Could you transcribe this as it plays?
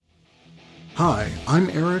Hi, I'm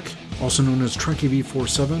Eric, also known as Trekkie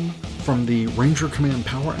V47, from the Ranger Command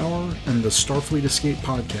Power Hour and the Starfleet Escape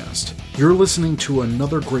podcast. You're listening to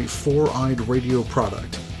another great Four-Eyed Radio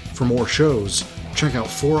product. For more shows, check out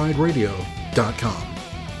foureyedradio.com.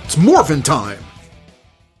 It's morphin' time!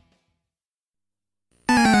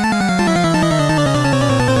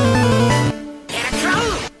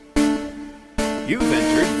 You've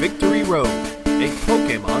entered Victory Road, a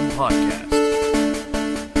Pokemon podcast.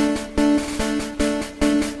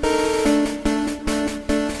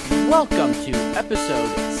 Welcome to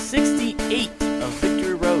episode 68 of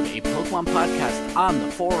Victory Road, a Pokemon podcast on the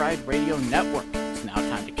Four-Eyed Radio Network. It's now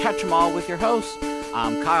time to catch 'em all with your hosts.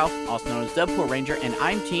 I'm Kyle, also known as Deadpool Ranger, and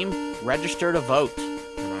I'm Team Register to Vote.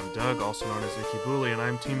 And I'm Doug, also known as Icky Bully, and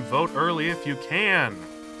I'm Team Vote Early if you can.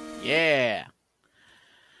 Yeah.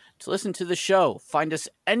 To listen to the show, find us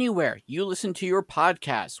anywhere you listen to your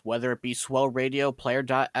podcasts, whether it be Swell Radio,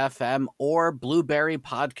 Player.fm, or Blueberry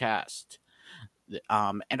Podcast.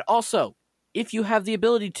 And also, if you have the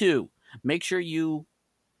ability to, make sure you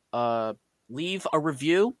leave a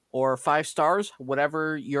review or 5 stars,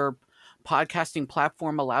 whatever your podcasting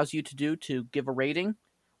platform allows you to do to give a rating.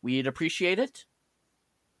 We'd appreciate it.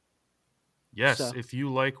 Yes, So- if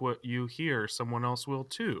you like what you hear, someone else will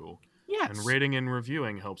too. Yes. And rating and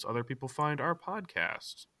reviewing helps other people find our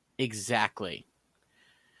podcast. Exactly.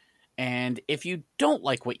 And if you don't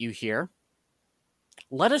like what you hear,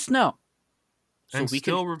 let us know. So And we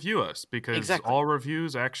still review us, because Exactly. all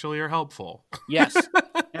reviews actually are helpful. Yes.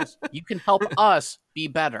 Yes. You can help us be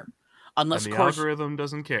better. Unless, And of the course, algorithm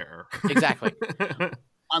doesn't care. Exactly.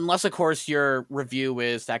 Unless, of course, your review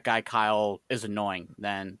is that guy Kyle is annoying,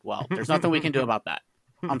 then, well, there's nothing we can do about that.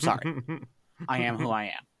 I'm sorry. I am who I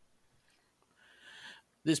am.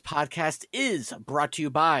 This podcast is brought to you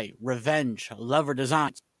by Revenge Lover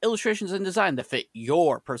Designs. Illustrations and design that fit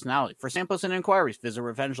your personality. For samples and inquiries, visit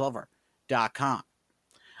revengelover.com.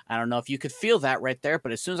 I don't know if you could feel that right there,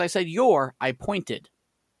 but as soon as I said your, I pointed.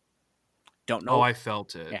 Don't know. Oh, I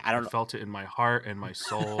felt it. Yeah, I don't know. felt it in my heart and my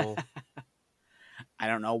soul. I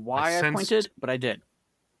don't know why I sensed- pointed, but I did.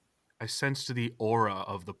 I sensed the aura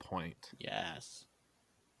of the point. Yes.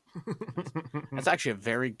 That's actually a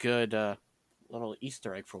very good little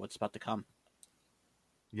Easter egg for what's about to come.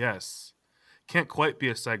 Yes. Can't quite be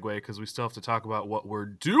a segue because we still have to talk about what we're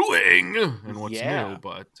doing and what's Yeah. new,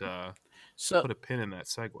 but So, put a pin in that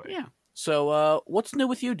segue. yeah. So, what's new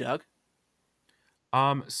with you, Doug?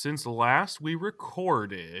 Since last we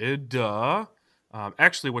recorded,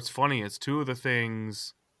 actually what's funny is two of the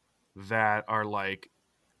things that are like,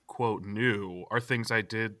 quote, new are things I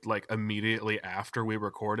did like immediately after we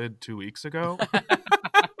recorded 2 weeks ago.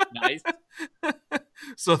 Nice.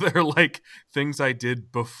 So they're like things I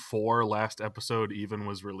did before last episode even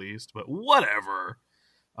was released, but whatever.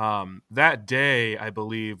 That day, I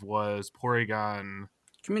believe, was Porygon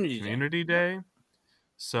Community Day. Day.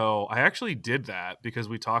 So I actually did that because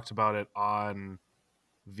we talked about it on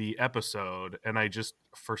the episode, and I just,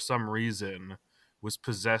 for some reason, was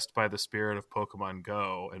possessed by the spirit of Pokemon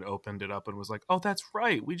Go and opened it up and was like, oh, that's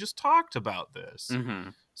right, we just talked about this. Mm-hmm.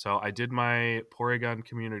 So I did my Porygon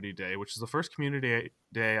Community Day, which is the first community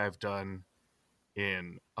day I've done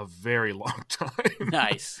in a very long time.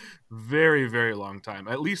 Nice. Very, very long time.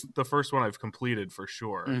 At least the first one I've completed for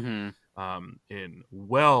sure. Mm-hmm. In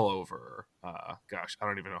well over, I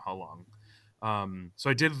don't even know how long.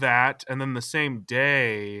 So I did that, and then the same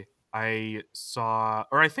day I saw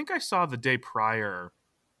the day prior,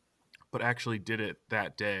 but actually did it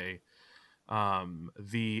that day,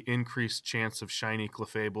 the increased chance of shiny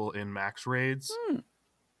Clefable in max raids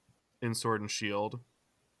in Sword and Shield.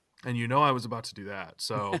 And I was about to do that.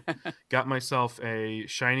 So got myself a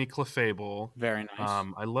shiny Clefable. Very nice.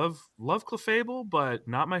 I love Clefable, but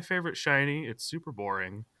not my favorite shiny. It's super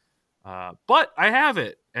boring. But I have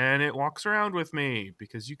it, and it walks around with me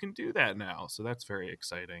because you can do that now. So that's very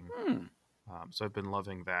exciting. So I've been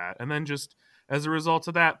loving that. And then just as a result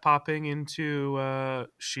of that, popping into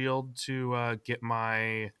Shield to get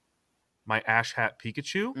my Ash Hat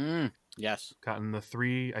Pikachu. Yes. Gotten the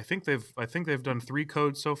 3. I think they've done 3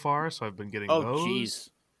 codes so far, so I've been getting Oh, those. jeez.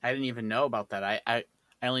 I didn't even know about that. I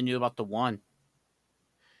only knew about the one.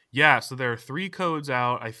 Yeah, so there are 3 codes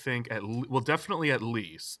out, I think, definitely at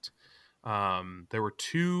least. There were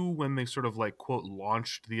 2 when they sort of like, quote,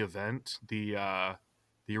 launched the event. The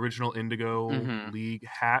original Indigo League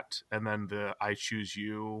hat, and then the I Choose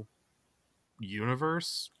You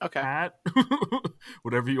universe hat.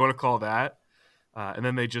 Whatever you want to call that. And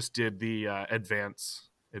then they just did the advance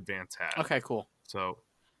hat. Okay, cool. So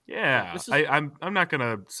Yeah, This is I'm not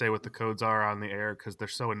gonna say what the codes are on the air because they're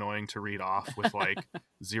so annoying to read off with like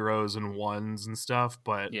zeros and ones and stuff.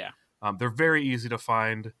 But yeah, they're very easy to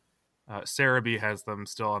find. Cerebi has them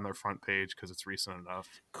still on their front page because it's recent enough.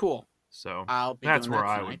 cool. So I'll be that's doing where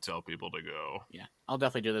that I would tonight. tell people to go. Yeah, I'll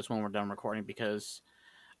definitely do this when we're done recording because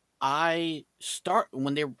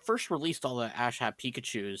when they first released all the Ash Hat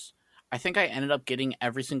Pikachus, I think I ended up getting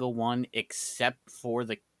every single one except for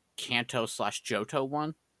the Kanto/Johto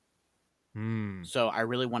one. Hmm. So I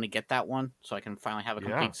really want to get that one so I can finally have a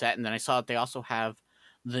complete Yeah. set. And then I saw that they also have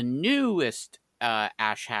the newest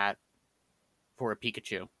Ash Hat for a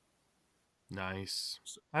Pikachu. Nice.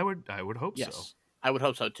 I would hope Yes, I would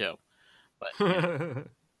hope so too. But so. yeah.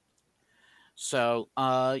 So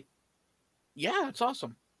yeah, it's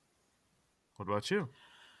awesome. What about you?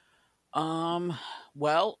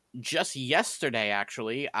 Well, just yesterday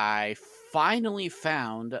actually, I finally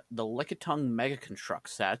found the Lickitung Mega Construct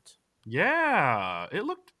set. Yeah, it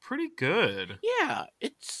looked pretty good. Yeah,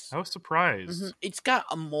 it's I was surprised. it's got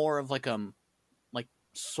a more of like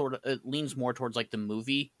sort of, it leans more towards like the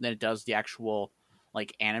movie than it does the actual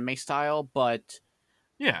like anime style, but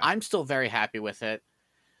Yeah, I'm still very happy with it.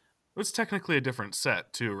 it's technically a different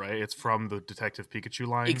set too, right? It's from the Detective Pikachu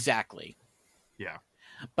line. Exactly. Yeah.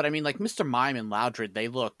 But I mean, like Mr. Mime and Loudred, they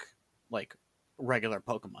look like regular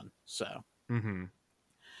Pokemon. So Mm-hmm.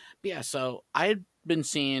 but yeah, so I had been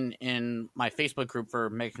seeing in my Facebook group for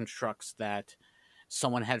Mega Constructs that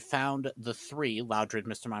someone had found the three, Loudred,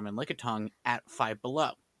 Mr. Mime, and Lickitung, at Five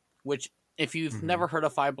Below. Which, if you've Mhm. never heard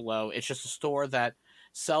of Five Below, it's just a store that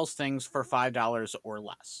sells things for $5 or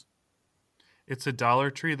less. It's a Dollar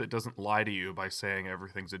Tree that doesn't lie to you by saying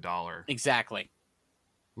everything's $1. Exactly.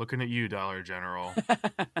 Looking at you, Dollar General.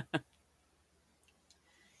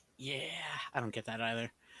 Yeah, I don't get that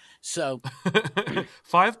either. So,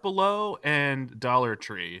 Five Below and Dollar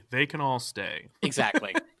Tree, they can all stay.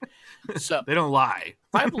 exactly. So, They don't lie.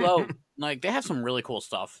 Five Below, like, they have some really cool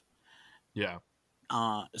stuff. Yeah.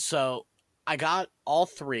 So I got all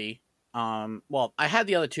three. Well, I had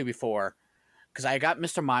the other two before because I got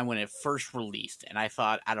Mr. Mime when it first released, and I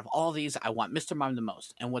thought out of all these, I want Mr. Mime the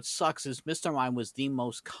most. And what sucks is Mr. Mime was the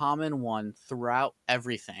most common one throughout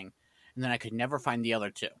everything, and then I could never find the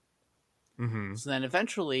other two. Mm-hmm. So then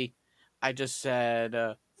eventually, I just said,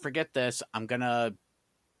 "Forget this. I'm gonna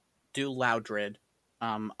do Loudred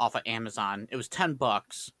off of Amazon. It was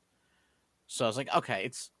 $10, so I was like, okay,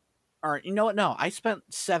 it's." Or you know what? No, I spent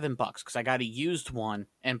 $7 because I got a used one,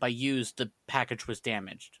 and by used, the package was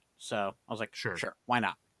damaged. So I was like, Sure. why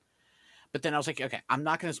not? But then I was like, okay, I'm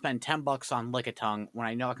not going to spend $10 on Lickitung when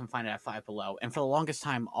I know I can find it at Five Below. And for the longest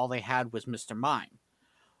time, all they had was Mr. Mime.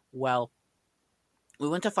 Well, we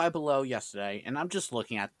went to Five Below yesterday, and I'm just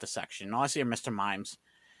looking at the section. All I see are Mr. Mimes,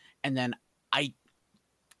 and then I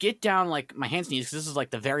get down like my hands and knees because this is like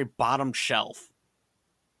the very bottom shelf.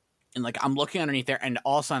 And like I'm looking underneath there, and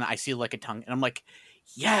all of a sudden I see Lickitung, and I'm like,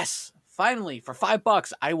 "Yes, finally! For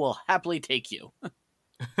 $5, I will happily take you."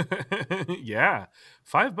 Yeah,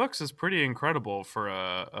 $5 is pretty incredible for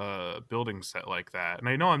a building set like that. And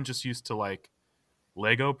I know I'm just used to like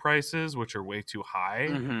Lego prices, which are way too high.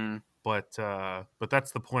 Mm-hmm. But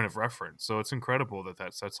that's the point of reference. So it's incredible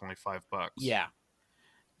that set's only $5. Yeah.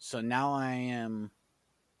 So now I am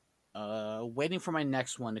waiting for my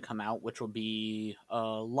next one to come out, which will be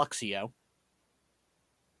Luxio,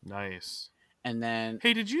 Nice. and then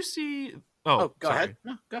Hey, did you see? go sorry. ahead.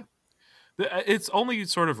 No, go. It's only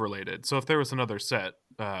sort of related. So if there was another set,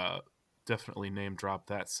 definitely name drop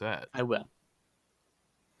that set. I will.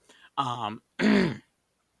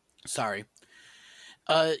 Sorry.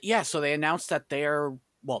 Yeah. So they announced that they're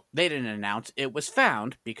they didn't announce. It was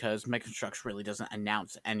found because Mega Constructs really doesn't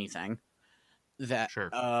announce anything. That Sure.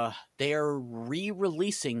 they are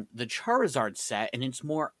re-releasing the Charizard set, and it's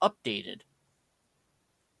more updated.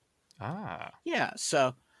 Ah. Yeah,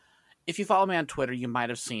 so if you follow me on Twitter, you might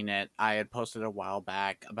have seen it. I had posted a while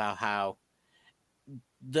back about how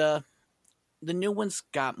the new ones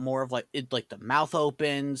got more of like the mouth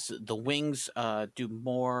opens, the wings do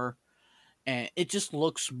more, and it just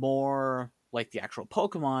looks more like the actual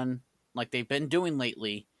Pokemon like they've been doing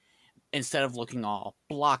lately, instead of looking all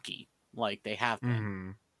blocky like they have been. Mm-hmm.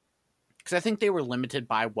 Because I think they were limited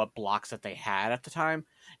by what blocks that they had at the time.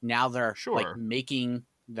 Now they're Sure. like making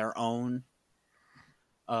their own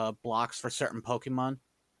blocks for certain Pokemon.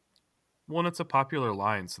 Well, and it's a popular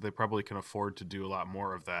line, so they probably can afford to do a lot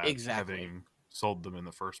more of that. Exactly. Having sold them in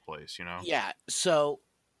the first place, you know? Yeah, so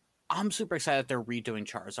I'm super excited that they're redoing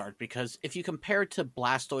Charizard, because if you compare it to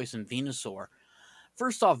Blastoise and Venusaur,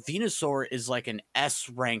 first off, Venusaur is like an S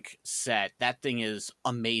rank set. That thing is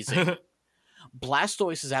amazing.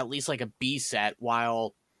 Blastoise is at least like a B set,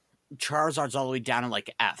 while Charizard's all the way down in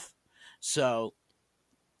like F. So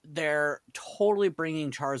they're totally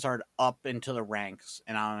bringing Charizard up into the ranks,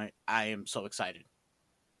 and I am so excited.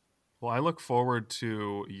 Well, I look forward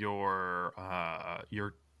to your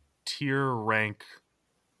tier rank.com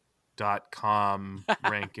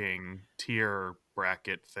ranking tier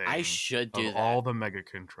bracket thing. I should do of that. all the Mega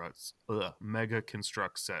Construct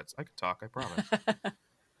sets. I can talk, I promise.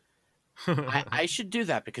 I should do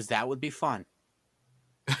that because that would be fun.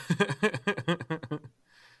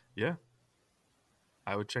 Yeah.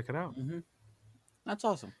 I would check it out. Mm-hmm. That's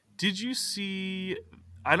awesome. Did you see...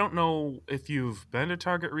 I don't know if you've been to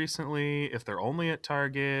Target recently, if they're only at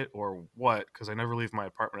Target or what, because I never leave my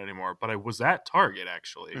apartment anymore, but I was at Target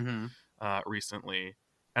actually recently,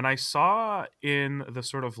 and I saw in the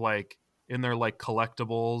sort of like, in their like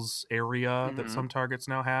collectibles area that some Targets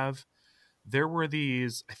now have, there were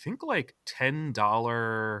these, I think like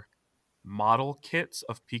 $10 model kits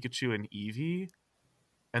of Pikachu and Eevee,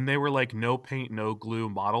 and they were like no paint, no glue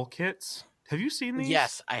model kits. Have you seen these?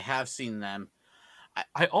 Yes, I have seen them.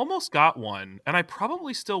 I almost got one, and I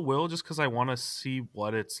probably still will just because I want to see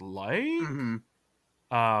what it's like. Mm-hmm.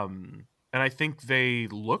 And I think they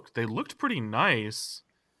looked pretty nice.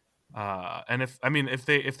 And if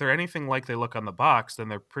they're anything like they look on the box, then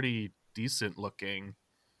they're pretty decent looking.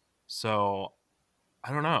 So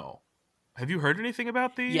I don't know. Have you heard anything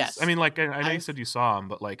about these? Yes. I mean, like I know you said you saw them,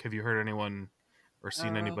 but like, have you heard anyone or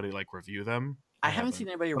seen anybody like review them? I haven't seen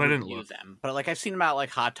anybody review them, but like I've seen them out like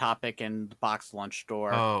Hot Topic and the Box Lunch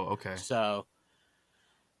Store. Oh, okay. So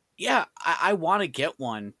yeah, I want to get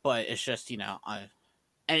one, but it's just,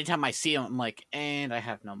 anytime I see them, I'm like, and I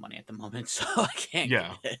have no money at the moment, so I can't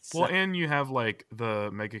get it. So. Well, and you have like the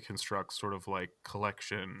Mega Construct sort of like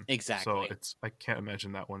collection. Exactly. So I can't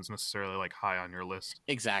imagine that one's necessarily like high on your list.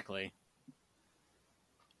 Exactly.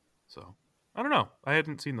 So I don't know. I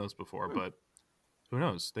hadn't seen those before, but who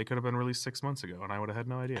knows? They could have been released 6 months ago, and I would have had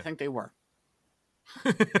no idea. I think they were.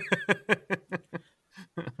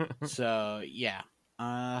 So yeah.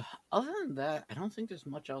 Other than that, I don't think there's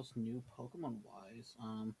much else new Pokemon wise.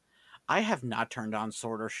 I have not turned on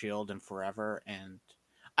Sword or Shield in forever, and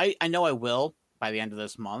I know I will by the end of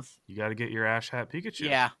this month. You got to get your Ash Hat Pikachu.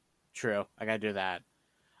 Yeah, true. I got to do that.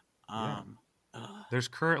 There's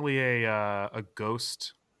currently a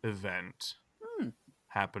Ghost event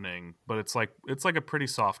happening, but it's like a pretty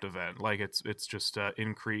soft event. Like it's just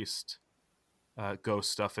increased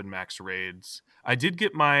Ghost stuff in max raids. I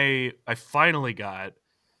finally got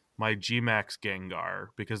my Gmax Gengar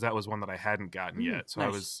because that was one that I hadn't gotten yet. So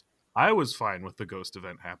nice. I was fine with the Ghost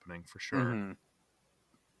event happening for sure. Mm-hmm.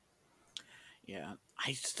 Yeah,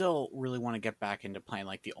 I still really want to get back into playing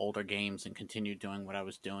like the older games and continue doing what I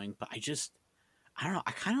was doing, but I don't know.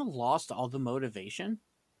 I kind of lost all the motivation.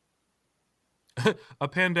 A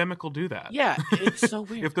pandemic will do that. Yeah, it's so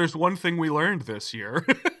weird. If there's one thing we learned this year.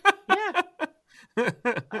 Yeah.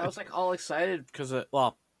 I was like all excited because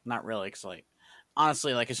well, not really, because like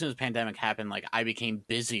honestly, like as soon as the pandemic happened, like I became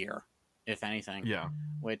busier, if anything. Yeah.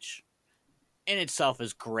 Which in itself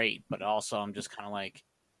is great, but also I'm just kind of like,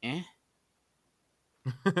 eh.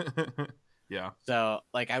 Yeah. So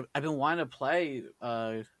like I've been wanting to play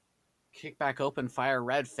kick back open Fire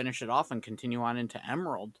Red, finish it off, and continue on into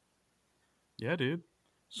Emerald. Yeah, dude.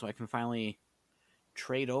 So I can finally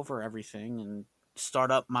trade over everything and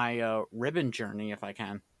start up my ribbon journey if I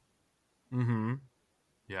can. Mm-hmm.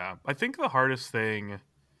 Yeah. I think the hardest thing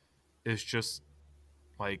is just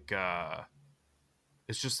like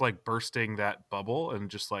bursting that bubble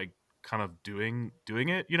and just like kind of doing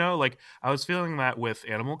it, like I was feeling that with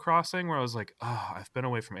Animal Crossing where I was like, I've been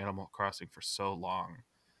away from Animal Crossing for so long.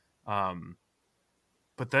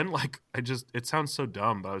 But then like it sounds so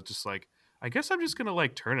dumb, but I was just like, I guess I'm just gonna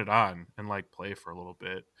like turn it on and like play for a little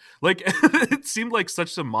bit. Like it seemed like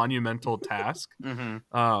such a monumental task.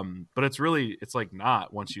 Mm-hmm. But it's like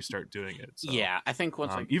not once you start doing it. So, yeah, I think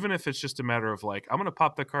once even if it's just a matter of like I'm gonna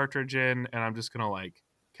pop the cartridge in and I'm just gonna like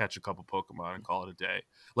catch a couple Pokemon and call it a day.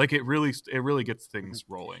 Like it really gets things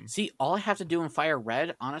rolling. See, all I have to do in Fire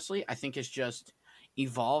Red, honestly, I think is just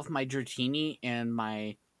evolve my Dratini and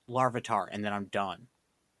my Larvitar, and then I'm done.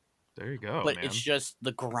 There you go. But man. it's just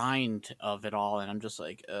the grind of it all, and I'm just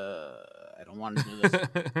like, I don't want to do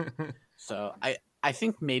this. So I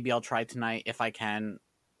think maybe I'll try tonight if I can.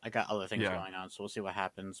 I got other things going on, so we'll see what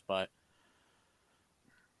happens. But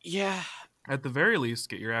yeah, at the very least,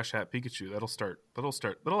 get your Ash Hat Pikachu.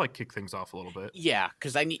 That'll like kick things off a little bit. Yeah,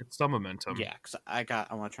 because I need some momentum. Yeah, because I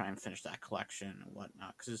want to try and finish that collection and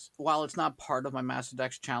whatnot. Because while it's not part of my Master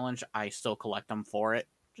Dex challenge, I still collect them for it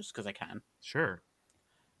just because I can. Sure.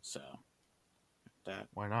 So, that.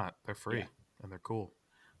 Why not? They're free Yeah. and they're cool.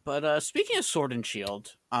 But speaking of Sword and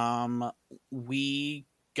Shield, we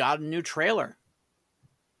got a new trailer.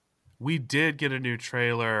 We did get a new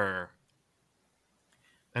trailer.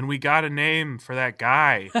 And we got a name for that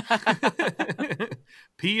guy.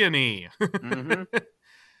 Peony. Mm-hmm.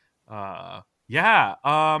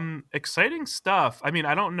 Exciting stuff. I mean,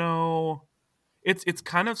 I don't know. It's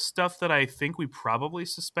kind of stuff that I think we probably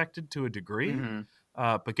suspected to a degree. Mm-hmm.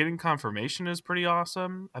 But getting confirmation is pretty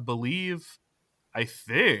awesome. I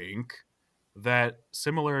think that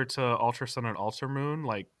similar to Ultra Sun and Ultra Moon,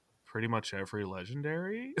 like pretty much every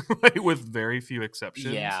legendary, like with very few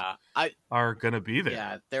exceptions, Yeah, are gonna be there.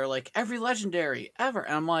 Yeah, they're like every legendary ever,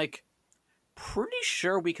 and I'm like, pretty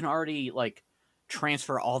sure we can already like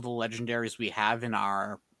transfer all the legendaries we have in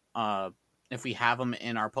our if we have them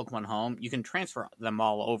in our Pokemon Home, you can transfer them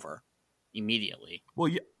all over immediately.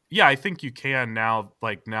 Well, yeah, I think you can now.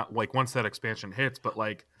 Like once that expansion hits, but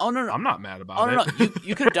like, Oh no, I'm not mad about oh no, it. no.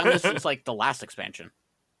 You could have done this since like the last expansion.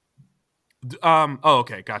 Oh,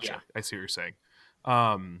 okay, gotcha. Yeah. I see what you're saying.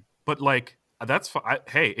 But like, that's fine.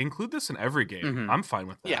 Hey, include this in every game. Mhm. I'm fine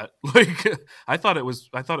with that. Yeah. Like, I thought it was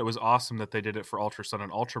awesome that they did it for Ultra Sun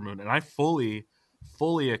and Ultra Moon, and I fully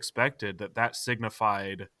expected that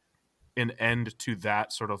signified an end to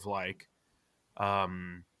that sort of like,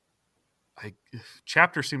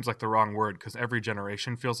 chapter seems like the wrong word because every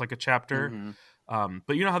generation feels like a chapter. Mhm.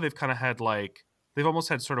 But you know how they've kind of had like, they've almost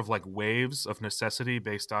had sort of like waves of necessity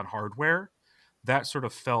based on hardware. That sort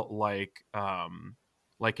of felt like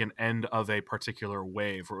an end of a particular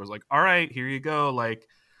wave where it was like, all right, here you go. Like,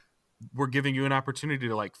 we're giving you an opportunity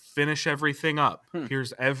to like finish everything up.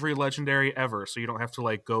 Here's every legendary ever. So you don't have to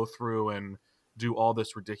like go through and do all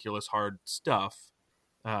this ridiculous hard stuff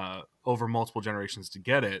over multiple generations to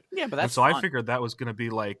get it. Yeah, but And that's so fun. I figured that was going to be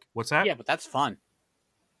like, what's that? Yeah, but that's fun.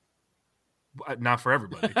 Not for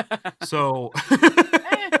everybody. So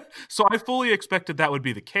I fully expected that would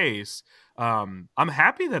be the case. I'm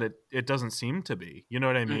happy that it doesn't seem to be. You know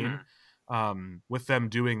what I mean? With them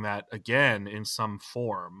doing that again in some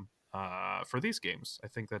form for these games, I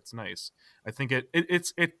think that's nice. I think it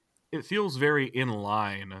feels very in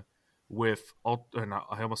line with I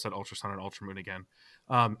almost said Ultra Sun and Ultra Moon again.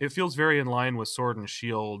 It feels very in line with Sword and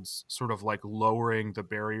Shield's sort of like lowering the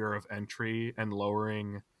barrier of entry and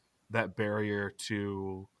lowering that barrier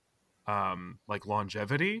to like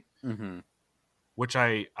longevity, Mm-hmm. which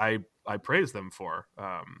I praise them for.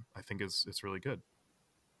 I think it's really good.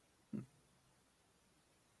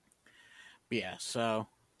 Yeah. So,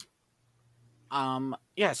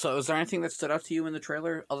 yeah. So, is there anything that stood out to you in the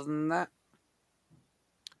trailer other than that?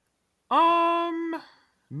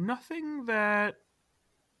 Nothing that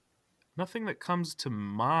comes to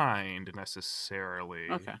mind necessarily.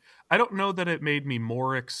 Okay. I don't know that it made me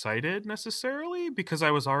more excited necessarily because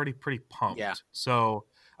I was already pretty pumped. Yeah. So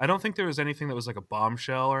I don't think there was anything that was like a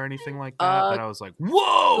bombshell or anything like that. That I was like,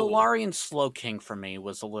 whoa! Galarian Slowking for me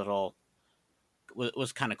was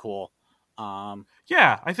was kind of cool.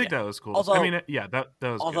 Yeah, I think that was cool. Although, I mean, yeah, that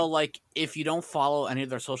was although good. like if you don't follow any of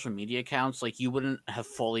their social media accounts, like you wouldn't have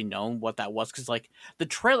fully known what that was because like the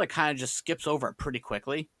trailer kind of just skips over it pretty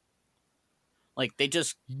quickly. Like they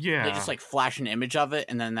just like flash an image of it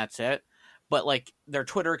and then that's it. But like their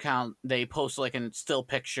Twitter account, they post like a still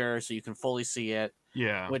picture so you can fully see it.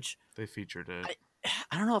 Yeah, which they featured it.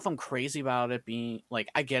 I don't know if I'm crazy about it being like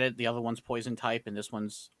I get it. The other one's poison type and this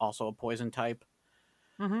one's also a poison type.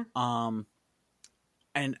 Mm-hmm.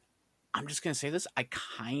 And I'm just gonna say this. I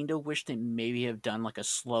kind of wish they maybe have done like a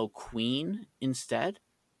slow queen instead.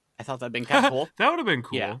 I thought that'd been kind of cool. That would have been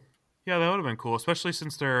cool. Yeah, that would have been cool, especially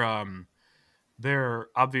since they're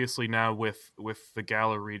obviously now with the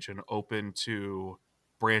Galar region open to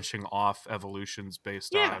branching off evolutions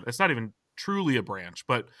based on. It's not even truly a branch,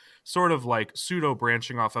 but sort of like pseudo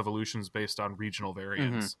branching off evolutions based on regional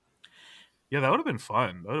variants. Yeah, that would have been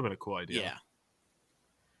fun. That would have been a cool idea. Yeah.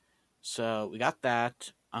 So we got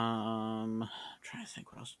that. I'm trying to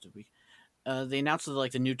think what else did we. They announced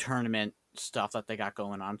like the new tournament stuff that they got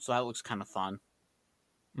going on, so that looks kind of fun.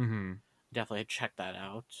 Mm-hmm. Definitely check that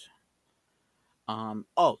out.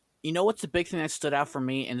 Oh, you know what's the big thing that stood out for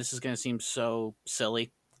me, and this is going to seem so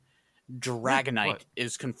silly. Dragonite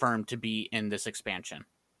is confirmed to be in this expansion.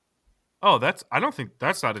 Oh, I don't think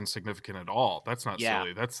that's not insignificant at all. That's not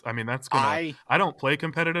silly. That's gonna. I don't play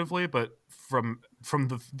competitively, but from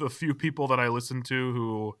the few people that I listen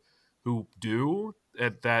to who do,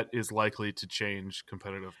 that is likely to change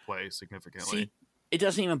competitive play significantly. See, it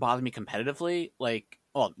doesn't even bother me competitively. Like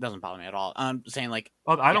Well, it doesn't bother me at all. I'm saying like,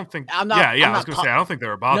 Oh, I don't think. I'm not. Yeah, I'm I was not going to say I don't think they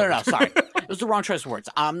were bothered. No, sorry, it was the wrong choice of words.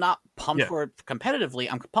 I'm not pumped Yeah. for it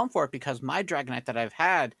competitively. I'm pumped for it because my Dragonite that I've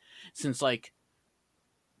had since like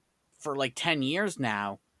for like 10 years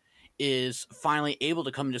now is finally able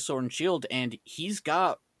to come into Sword and Shield, and he's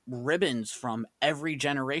got ribbons from every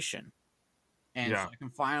generation, and Yeah. so I can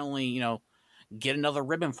finally, get another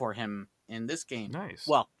ribbon for him in this game. Nice.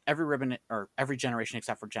 Well, every ribbon or every generation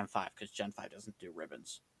except for Gen 5, because Gen 5 doesn't do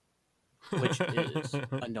ribbons, which is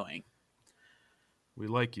annoying. We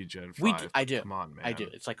like you, Gen 5. I do. Come on, man. I do.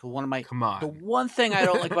 It's like one of my. Come on. The one thing I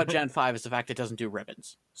don't like about Gen 5 is the fact it doesn't do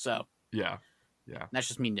ribbons. So Yeah. that's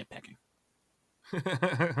just me nitpicking.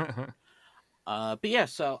 But yeah,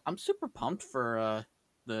 so I'm super pumped for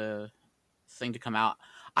the thing to come out.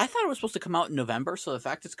 I thought it was supposed to come out in November, so the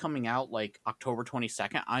fact it's coming out like October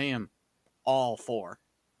 22nd, I am all for.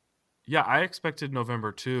 Yeah, I expected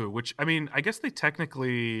November too, which, I mean, I guess they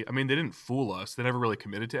technically, they didn't fool us. They never really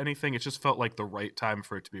committed to anything. It just felt like the right time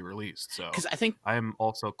for it to be released. So Because I think, I am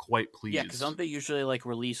also quite pleased. yeah, because don't they usually like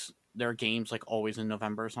release their games like always in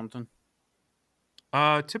November or something?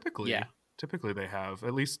 Typically. Yeah. Typically they have,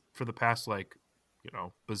 at least for the past, like,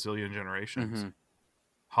 bazillion generations. Mm-hmm.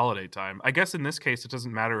 Holiday time. I guess in this case, it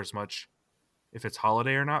doesn't matter as much if it's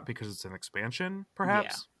holiday or not because it's an expansion,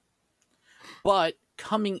 perhaps. But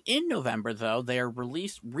coming in November, though, they are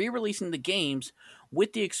re-releasing the games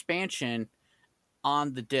with the expansion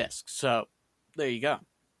on the disc. So there you go.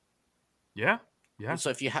 Yeah. So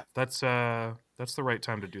if you have, That's the right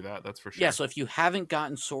time to do that. That's for sure. yeah. So if you haven't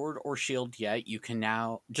gotten Sword or Shield yet, you can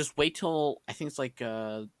now just wait till I think it's like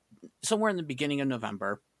somewhere in the beginning of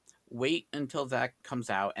November. Wait until that comes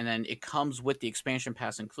out, and then it comes with the expansion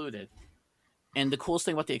pass included. And the coolest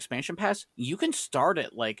thing about the expansion pass, you can start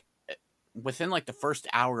it like within like the first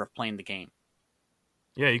hour of playing the game.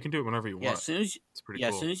 Yeah, you can do it whenever you want. Yeah, as soon as it's pretty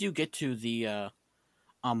cool. as soon as you get to the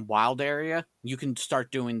wild area, you can start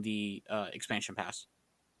doing the expansion pass.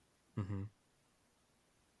 Mm-hmm.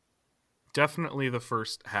 Definitely the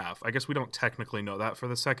first half. I guess we don't technically know that for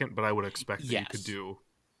the second, but I would expect that you could do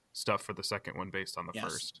stuff for the second one based on the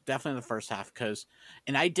first. Definitely the first half,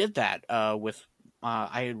 and I did that with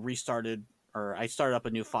I had restarted, or I started up a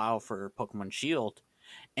new file for Pokemon Shield,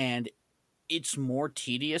 and it's more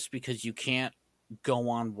tedious because you can't go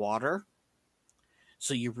on water,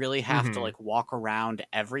 so you really have to like walk around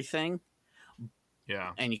everything.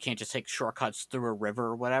 Yeah, and you can't just take shortcuts through a river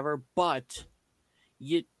or whatever, but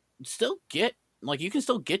you still get you can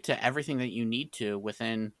still get to everything that you need to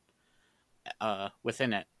within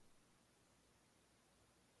it.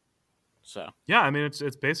 So yeah,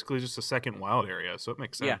 it's basically just a second wild area, so it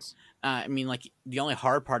makes sense. Yeah. The only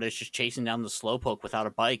hard part is just chasing down the Slowpoke without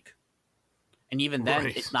a bike. And even then,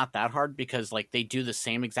 it's not that hard because they do the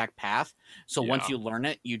same exact path. So once you learn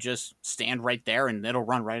it, you just stand right there and it'll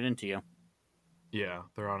run right into you. Yeah,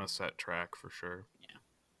 they're on a set track for sure.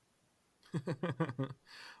 Yeah.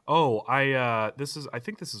 Oh, I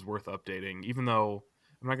think this is worth updating, even though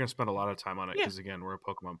I'm not going to spend a lot of time on it because again, we're a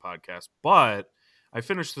Pokemon podcast. But I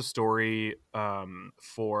finished the story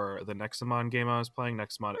for the Nexamon game I was playing,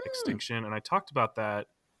 Nexamon Extinction, and I talked about that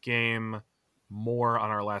game more on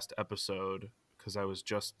our last episode because I was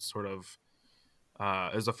just sort of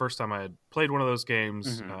it was the first time I had played one of those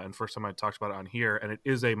games and first time I talked about it on here, and it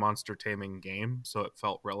is a monster taming game, so it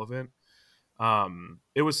felt relevant.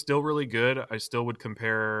 It was still really good. I still would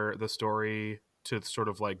compare the story to sort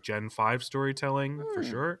of like Gen 5 storytelling for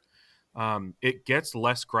sure. It gets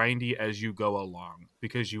less grindy as you go along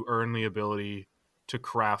because you earn the ability to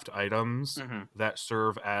craft items that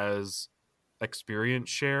serve as experience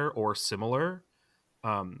share or similar.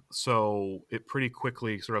 So it pretty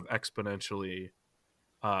quickly sort of exponentially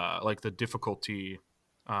like the difficulty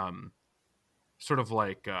sort of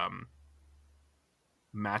like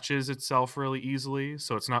matches itself really easily.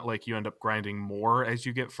 So it's not like you end up grinding more as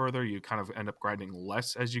you get further. You kind of end up grinding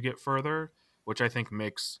less as you get further, which I think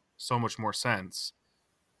makes so much more sense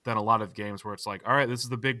than a lot of games where it's like, all right, this is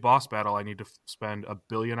the big boss battle. I need to spend 1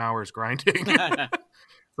 billion hours grinding.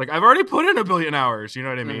 Like, I've already put in 1 billion hours. You know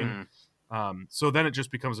what I mean? So then it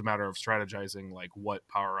just becomes a matter of strategizing, like what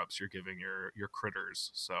power-ups you're giving your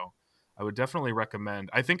critters. So I would definitely recommend.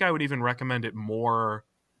 I think I would even recommend it more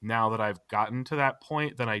now that I've gotten to that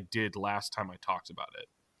point than I did last time I talked about it.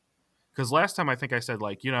 Because last time I think I said,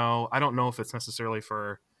 like, I don't know if it's necessarily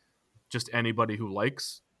for just anybody who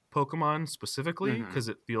likes Pokemon specifically, because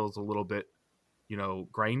it feels a little bit,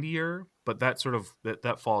 grindier, but that sort of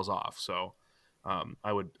that falls off. So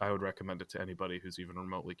I would recommend it to anybody who's even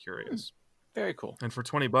remotely curious. Very cool. And for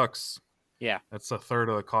 $20, Yeah. That's a third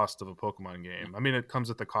of the cost of a Pokemon game. I mean, it comes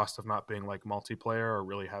at the cost of not being like multiplayer or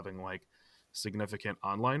really having like significant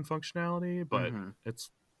online functionality, but Mhm. it's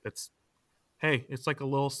hey, it's like a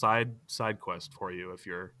little side quest for you if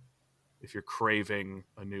you're craving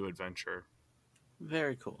a new adventure.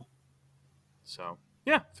 Very cool. So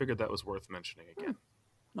yeah, figured that was worth mentioning again.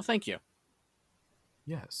 Well, thank you.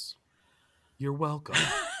 Yes, you're welcome.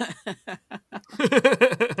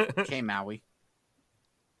 Okay, Maui.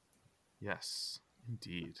 Yes,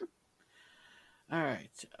 indeed. All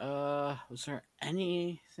right. Was there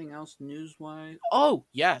anything else news-wise? Oh,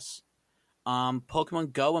 yes.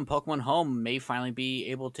 Pokemon Go and Pokemon Home may finally be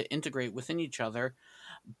able to integrate within each other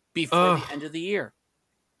before the end of the year.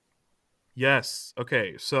 Yes.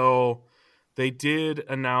 Okay. So they did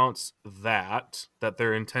announce that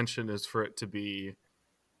their intention is for it to be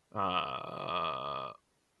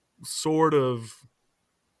sort of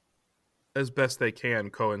as best they can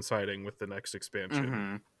coinciding with the next expansion.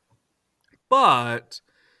 Mm-hmm. But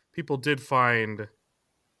people did find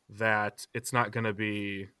that it's not going to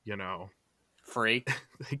be, Free.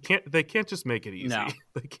 they can't just make it easy. No.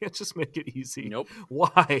 They can't just make it easy. Nope.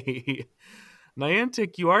 Why?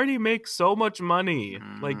 Niantic, you already make so much money.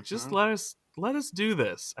 Like, just Mhm. let us do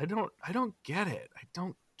this. I don't get it. I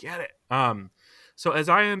don't get it. So as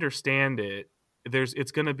I understand it,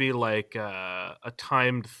 it's going to be like a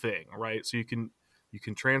timed thing, right? So you can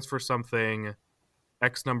transfer something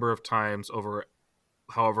X number of times over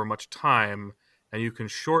however much time, and you can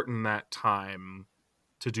shorten that time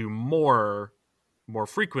to do more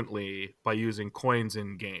frequently by using coins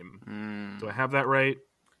in game. Do I have that right?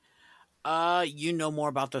 You know more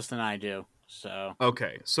about this than I do, so.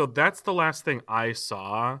 Okay, so that's the last thing I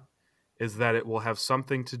saw, is that it will have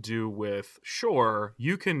something to do with, sure,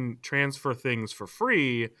 you can transfer things for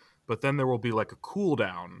free, but then there will be like a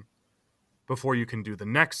cooldown before you can do the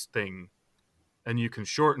next thing, and you can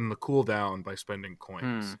shorten the cooldown by spending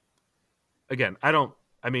coins. Again, I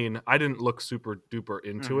didn't look super duper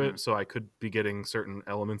into it, so I could be getting certain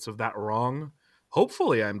elements of that wrong.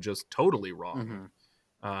 Hopefully I'm just totally wrong.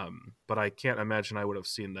 But I can't imagine I would have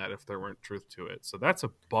seen that if there weren't truth to it. So that's a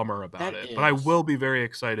bummer about That it. But I is. will be very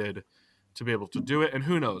excited to be able to do it. And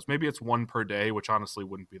who knows? Maybe it's one per day, which honestly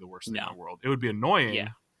wouldn't be the worst thing in the world. It would be annoying, Yeah.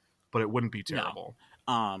 but it wouldn't be terrible.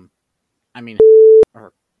 I mean,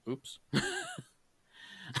 or oops.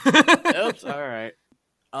 Oops. All right.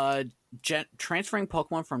 Transferring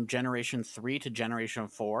Pokemon from Generation 3 to Generation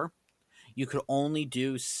 4, you could only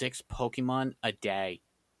do 6 Pokemon a day.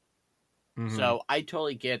 Mhm. So I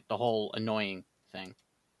totally get the whole annoying thing.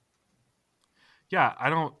 Yeah, I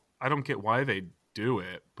don't get why they do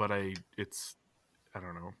it, but I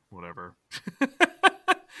don't know, whatever.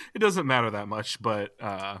 It doesn't matter that much, but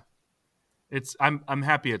I'm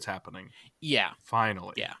happy it's happening. Yeah.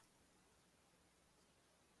 Finally. Yeah.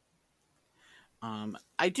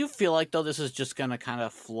 I do feel like, though, this is just gonna kind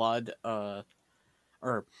of flood, or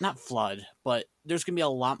not flood, but there's gonna be a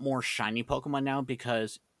lot more shiny Pokemon now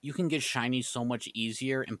because you can get shiny so much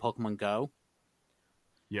easier in Pokemon Go.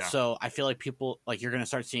 Yeah. So I feel like you're gonna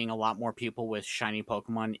start seeing a lot more people with shiny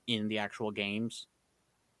Pokemon in the actual games.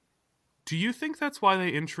 Do you think that's why they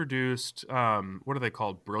introduced what are they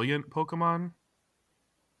called? Brilliant Pokemon?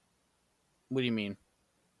 What do you mean?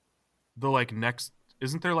 The like next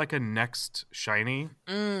isn't there like a next shiny?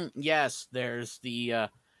 Yes, there's the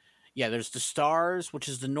there's the stars, which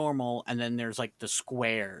is the normal, and then there's like the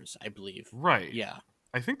squares, I believe. Right. Yeah.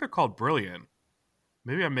 I think they're called Brilliant.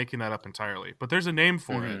 Maybe I'm making that up entirely, but there's a name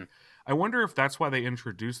for it. I wonder if that's why they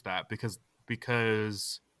introduced that because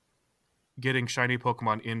getting shiny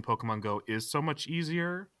Pokemon in Pokemon Go is so much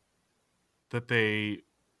easier that they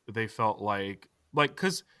felt like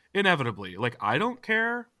cuz inevitably, like I don't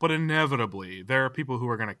care, but inevitably there are people who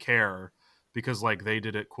are going to care because like they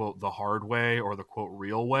did it quote the hard way or the quote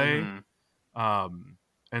real way. And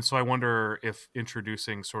so I wonder if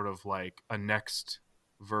introducing sort of like a next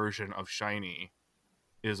version of shiny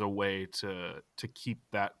is a way to keep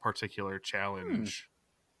that particular challenge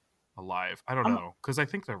alive. I don't know, because I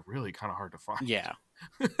think they're really kind of hard to find. Yeah.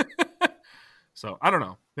 So I don't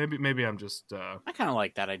know. Maybe I'm just I kind of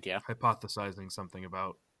like that idea. hypothesizing something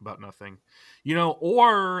about nothing,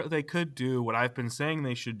 or they could do what I've been saying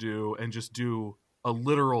they should do and just do a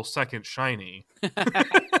literal second shiny.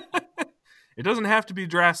 It doesn't have to be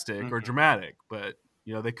drastic or dramatic, but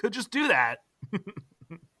they could just do that.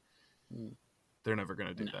 They're never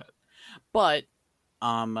going to do that. But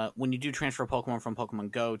when you do transfer Pokemon from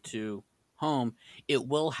Pokemon Go to Home, it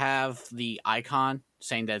will have the icon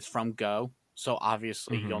saying that it's from Go. So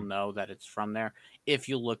obviously you'll know that it's from there if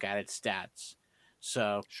you look at its stats.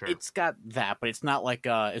 So Sure. it's got that, but it's not like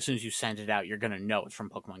as soon as you send it out, you're gonna know it's from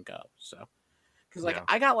Pokemon Go. So because like Yeah.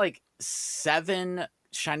 I got like 7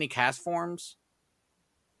 shiny cast forms.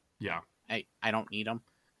 Yeah. I don't need them.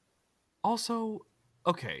 Also,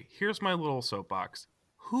 okay, here's my little soapbox.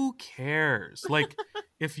 Who cares? Like,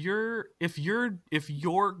 if your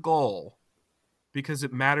goal, because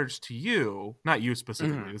it matters to you, not you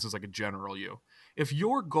specifically, Mhm. this is like a general you. If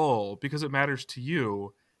your goal, because it matters to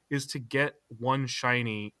you, is to get 1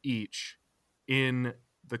 shiny each in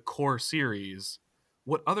the core series,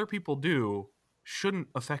 what other people do shouldn't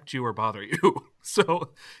affect you or bother you.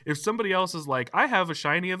 So if somebody else is like, I have a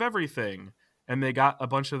shiny of everything, and they got a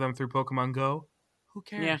bunch of them through Pokemon Go, who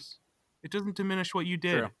Yeah. cares? It doesn't diminish what you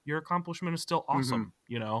did. True. Your accomplishment is still awesome,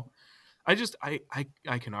 you know? I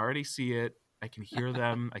can already see it. I can hear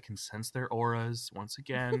them. I can sense their auras once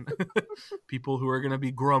again. People who are going to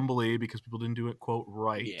be grumbly because people didn't do it, quote,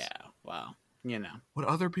 right. Yeah. Well, you know. What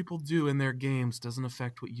other people do in their games doesn't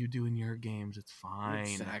affect what you do in your games. It's fine.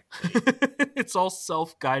 Exactly. It's all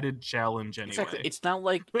self-guided challenge anyway. Exactly. It's not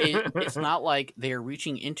like it's not like they're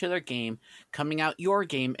reaching into their game, coming out your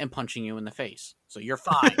game, and punching you in the face. So you're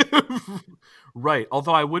fine. Right.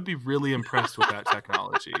 Although I would be really impressed with that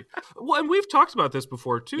technology. Well, and we've talked about this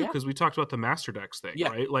before too, Yeah. because we talked about the Master Dex thing, Yeah.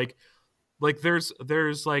 right? Like there's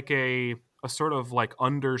like a sort of like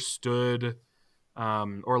understood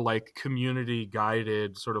or like community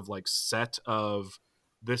guided sort of like set of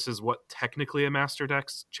this is what technically a Master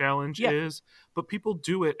Dex challenge Yeah. is, but people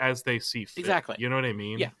do it as they see fit. Exactly. You know what I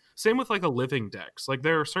mean? Yeah. Same with like a living dex. Like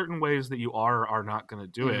there are certain ways that you are or are not going to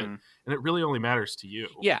do it, Mhm. and it really only matters to you.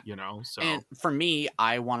 Yeah. You know? So And for me,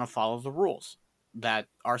 I want to follow the rules that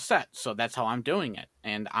are set. So that's how I'm doing it.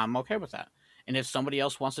 And I'm okay with that. And if somebody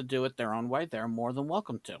else wants to do it their own way, they're more than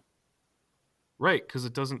welcome to. right, because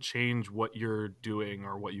it doesn't change what you're doing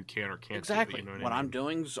or what you can or can't Exactly. do. You know What I I'm mean?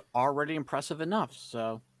 doing's already impressive enough.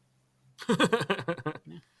 So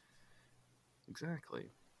Exactly.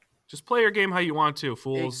 Just play your game how you want to,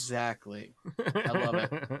 fools. exactly. I love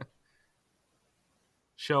it.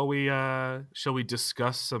 Shall we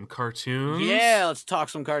discuss some cartoons? Yeah, let's talk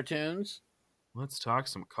some cartoons. Let's talk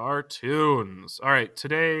some cartoons. All right,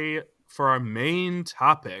 today for our main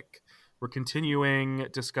topic, we're continuing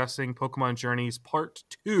discussing Pokemon Journeys Part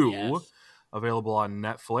 2, Yes. available on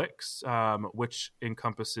Netflix, which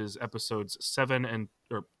encompasses episodes 7 and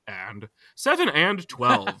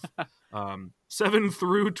 12. 7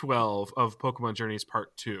 through 12 of Pokemon Journeys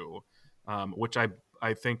Part 2, which I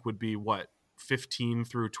think would be, 15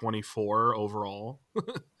 through 24 overall.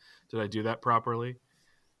 Did I do that properly?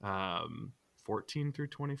 14 through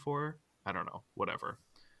 24? I don't know. Whatever.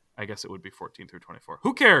 I guess it would be 14 through 24.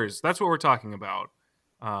 Who cares? That's what we're talking about.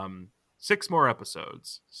 6 more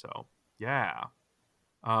episodes. So, yeah.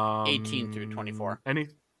 18 through 24.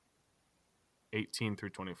 18 through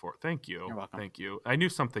 24. Thank you. You're welcome. Thank you. I knew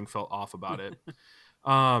something felt off about it.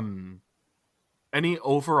 Any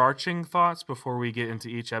overarching thoughts before we get into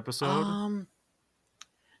each episode?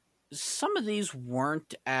 Some of these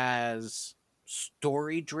weren't as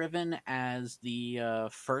story driven as the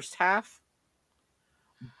first half,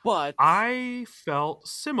 but I felt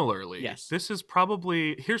similarly. Yes. This is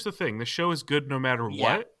probably, here's the thing, the show is good no matter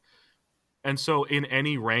Yeah. what. And so in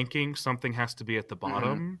any ranking, something has to be at the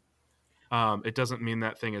bottom. It doesn't mean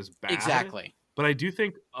that thing is bad. exactly. But I do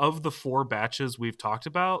think of the 4 batches we've talked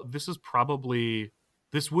about, this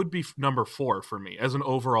would be number 4 for me as an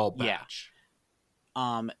overall Yeah. batch.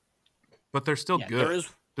 But But they're still good.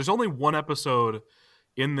 There's only 1 episode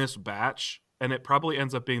in this batch, and it probably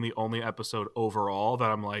ends up being the only episode overall that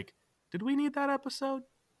I'm like, did we need that episode?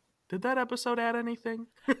 Did that episode add anything?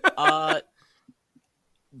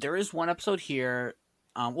 there is one episode here.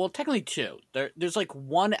 Well, technically 2. There's like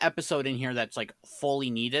one episode in here that's like fully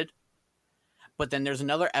needed, but then there's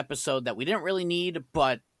another episode that we didn't really need,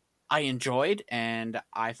 but I enjoyed and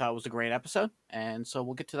I thought it was a great episode, and so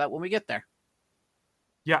we'll get to that when we get there.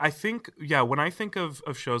 Yeah, I think when I think of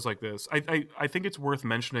shows like this, I think it's worth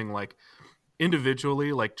mentioning, like,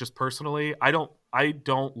 individually, like just personally, I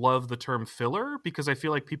don't love the term filler because I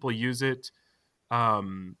feel like people use it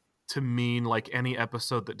to mean like any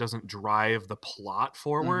episode that doesn't drive the plot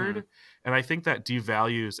forward. And I think that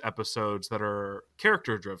devalues episodes that are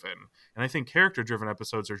character driven. And I think character driven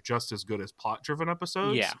episodes are just as good as plot driven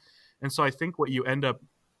episodes. Yeah. And so I think what you end up,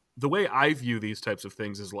 the way I view these types of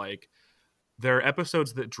things is like, there are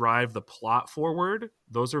episodes that drive the plot forward.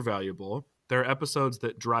 Those are valuable. There are episodes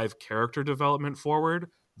that drive character development forward.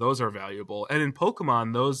 Those are valuable. And in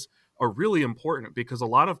Pokemon, those are really important, because a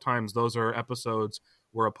lot of times those are episodes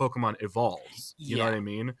where a Pokemon evolves. You know what I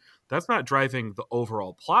mean? That's not driving the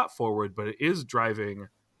overall plot forward, but it is driving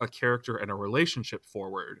a character and a relationship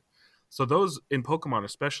forward. So those in Pokemon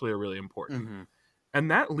especially are really important. Mm-hmm.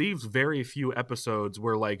 And that leaves very few episodes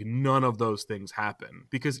where like none of those things happen,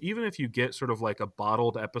 because even if you get sort of like a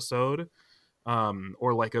bottled episode,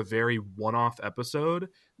 or like a very one-off episode,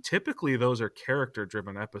 typically those are character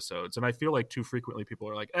driven episodes. And I feel like too frequently people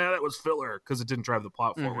are like, that was filler because it didn't drive the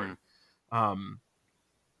plot forward. I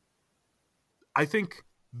think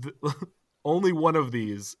only one of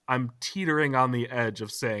these I'm teetering on the edge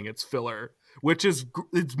of saying it's filler, which is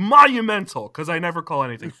it's monumental, because I never call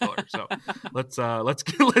anything filler. So let's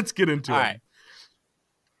get into it. All right.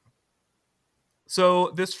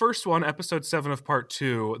 So this first one, episode 7 of part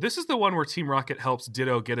 2, this is the one where Team Rocket helps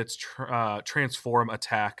Ditto get its transform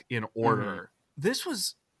attack in order. This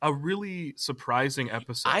was a really surprising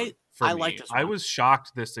episode for me. liked this one. I was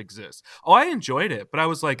shocked this exists. Oh, I enjoyed it, but I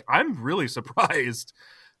was like, I'm really surprised.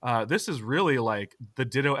 This is really like the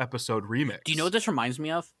Ditto episode remix. Do you know what this reminds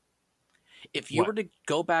me of? If you were to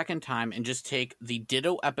go back in time and just take the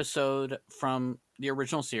Ditto episode from the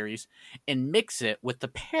original series and mix it with the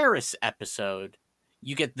Paris episode,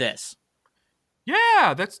 you get this.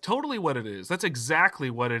 Yeah, that's totally what it is. That's exactly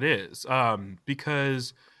what it is.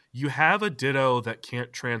 Because you have a Ditto that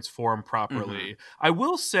can't transform properly. I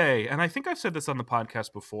will say, and I think I've said this on the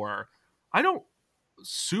podcast before, I don't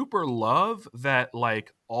super love that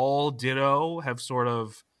like all Ditto have sort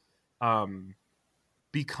of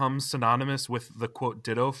become synonymous with the quote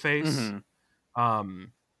Ditto face.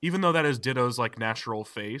 Even though that is Ditto's like natural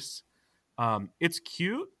face. It's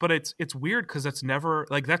cute, but it's weird because that's never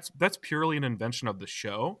like that's purely an invention of the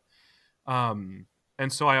show. And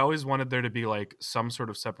so I always wanted there to be like some sort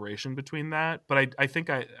of separation between that. But I think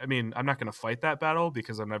I mean, I'm not going to fight that battle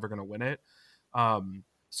because I'm never going to win it.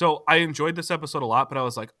 So I enjoyed this episode a lot, but I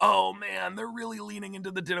was like, oh man, they're really leaning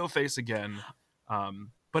into the Ditto face again.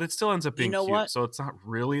 But it still ends up being cute, what? so it's not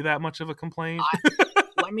really that much of a complaint.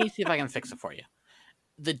 Let me see if I can fix it for you.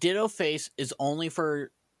 The Ditto face is only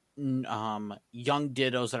for young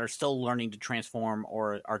Dittos that are still learning to transform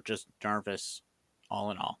or are just nervous, all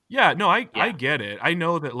in all. Yeah, no, I get it. I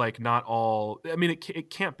know that like not all. I mean, it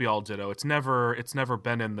can't be all Ditto. It's never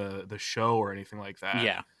been in the show or anything like that.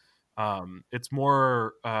 Yeah. It's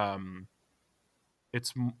more. I'm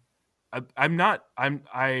not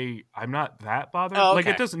that bothered. Oh, okay. Like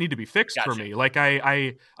it doesn't need to be fixed for me. Like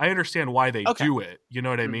I understand why they do it. You know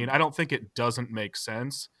what I mean? I don't think it doesn't make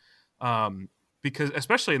sense. Because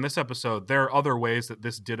especially in this episode, there are other ways that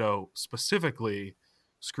this Ditto specifically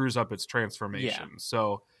screws up its transformation. Yeah.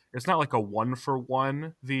 So it's not like a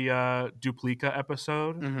 1-for-1 the Duplica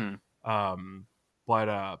episode. But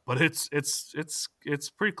it's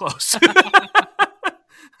pretty close.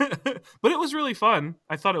 But it was really fun.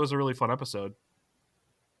 I thought it was a really fun episode.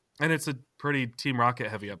 And it's a pretty Team Rocket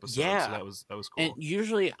heavy episode. Yeah. So that was cool. And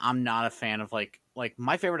usually I'm not a fan of like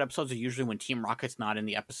my favorite episodes are usually when Team Rocket's not in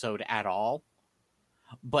the episode at all.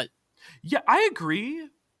 But yeah, I agree.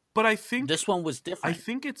 But I think this one was different. I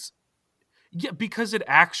think it's because it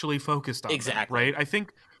actually focused on that, right? I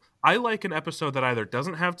think I like an episode that either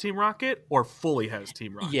doesn't have Team Rocket or fully has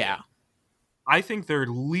Team Rocket. Yeah. I think they're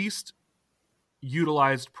least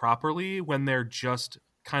utilized properly when they're just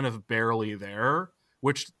kind of barely there,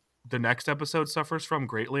 which the next episode suffers from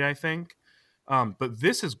greatly, I think. But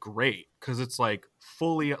this is great because it's like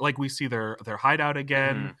fully like we see their hideout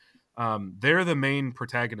again. They're the main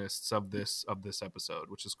protagonists of this episode,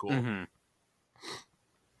 which is cool.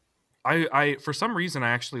 I for some reason I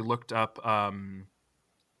actually looked up I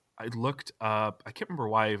can't remember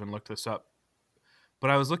why I even looked this up, but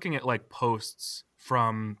I was looking at like posts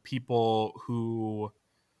from people who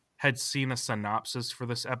had seen a synopsis for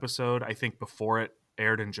this episode, I think before it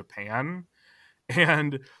aired in Japan,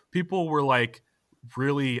 and people were like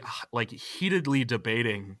really like heatedly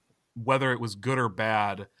debating whether it was good or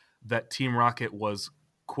bad that Team Rocket was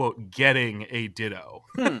quote getting a Ditto.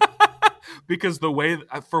 Because the way,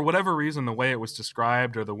 for whatever reason, the way it was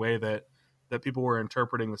described or the way that people were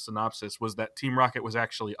interpreting the synopsis was that Team Rocket was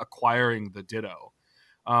actually acquiring the Ditto.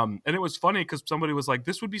 And it was funny because somebody was like,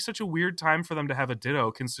 this would be such a weird time for them to have a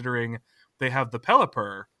Ditto considering they have the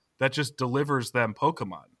Pelipper that just delivers them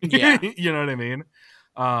Pokemon. Yeah. You know what I mean?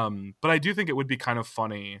 But I do think it would be kind of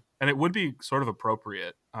funny and it would be sort of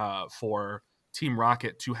appropriate for Team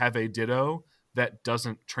Rocket to have a Ditto that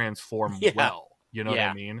doesn't transform well. You know what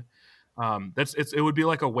I mean? It would be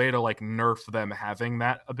like a way to like nerf them having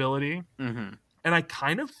that ability. And I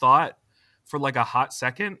kind of thought for like a hot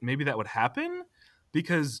second maybe that would happen,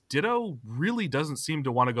 because Ditto really doesn't seem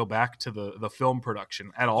to want to go back to the film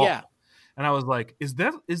production at all. Yeah. And I was like, is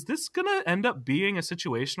this gonna end up being a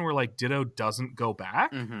situation where like Ditto doesn't go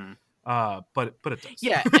back? Mm-hmm. But it does.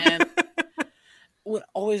 Yeah, and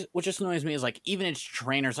what just annoys me is like even its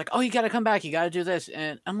trainers like, oh, you got to come back, you got to do this,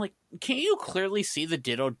 and I'm like, can't you clearly see the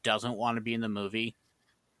Ditto doesn't want to be in the movie?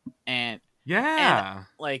 And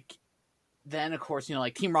like then of course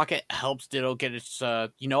like Team Rocket helps Ditto get its I'm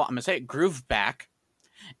gonna say it, groove back,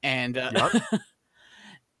 and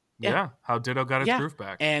how Ditto got its groove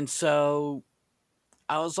back. And so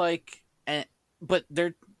I was like, but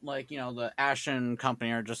they're like, the Ashen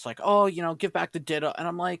company are just like, oh, give back the Ditto, and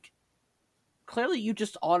I'm like, clearly you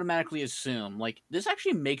just automatically assume like this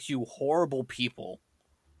actually makes you horrible people.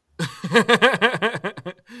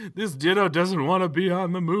 This Ditto doesn't want to be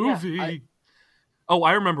on the movie.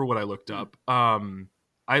 I remember what I looked up.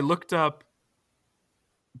 I looked up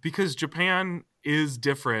because Japan is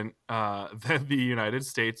different than the United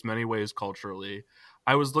States many ways culturally.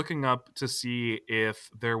 I was looking up to see if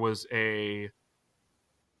there was a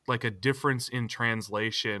difference in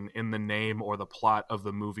translation in the name or the plot of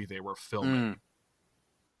the movie they were filming.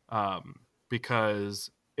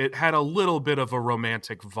 Because it had a little bit of a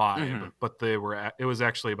romantic vibe, but it was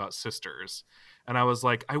actually about sisters. And I was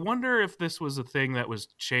like, I wonder if this was a thing that was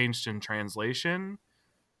changed in translation.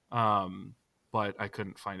 But I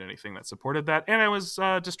couldn't find anything that supported that. And I was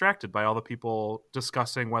distracted by all the people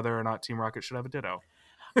discussing whether or not Team Rocket should have a Ditto.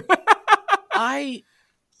 I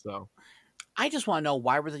just want to know,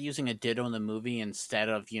 why were they using a Ditto in the movie instead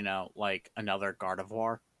of, like another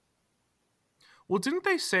Gardevoir? Well, didn't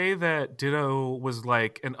they say that Ditto was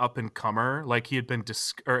like an up and comer, like he had been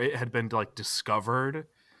it had been like discovered,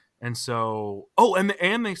 and so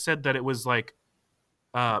and they said that it was like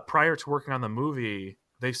prior to working on the movie,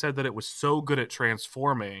 they said that it was so good at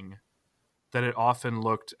transforming that it often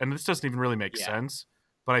looked, and this doesn't even really make sense,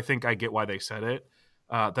 but I think I get why they said it,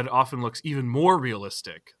 that it often looks even more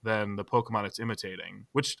realistic than the Pokemon it's imitating,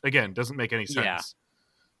 which again doesn't make any sense. Yeah.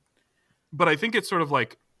 But I think it's sort of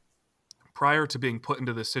like, prior to being put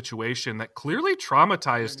into this situation that clearly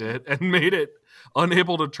traumatized it and made it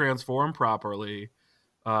unable to transform properly,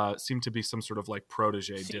 seemed to be some sort of like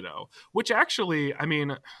protege Ditto, which actually, I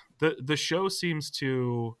mean, the show seems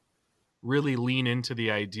to really lean into the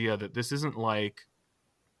idea that this isn't like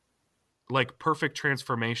perfect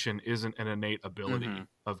transformation isn't an innate ability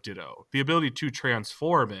of Ditto. The ability to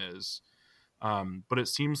transform is, but it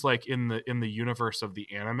seems like in the universe of the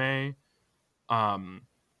anime,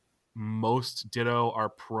 most Ditto are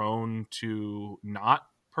prone to not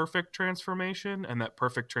perfect transformation, and that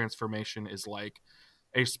perfect transformation is like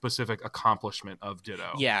a specific accomplishment of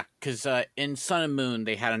Ditto. Yeah, because in Sun and Moon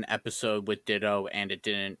they had an episode with Ditto, and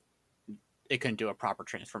it couldn't do a proper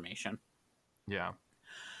transformation. Yeah.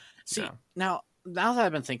 See, now that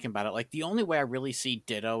I've been thinking about it, like the only way I really see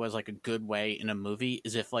Ditto as like a good way in a movie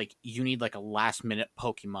is if like you need like a last minute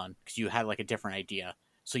Pokemon because you had like a different idea.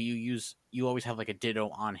 So you always have like a Ditto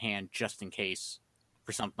on hand just in case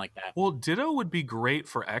for something like that. Well, Ditto would be great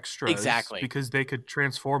for extras. Exactly. Because they could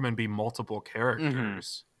transform and be multiple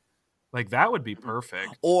characters. Like that would be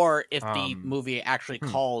perfect. Or if the movie actually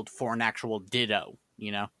called for an actual Ditto,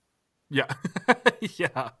 Yeah.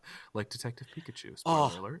 Yeah. Like Detective Pikachu.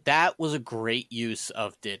 Spoiler alert. That was a great use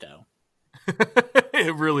of Ditto.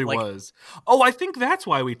 It really was. Oh, I think that's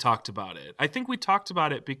why we talked about it. I think we talked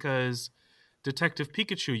about it because Detective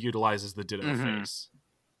Pikachu utilizes the Ditto face.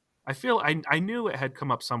 I knew it had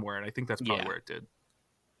come up somewhere, and I think that's probably where it did.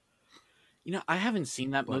 I haven't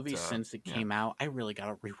seen that movie since it came out. I really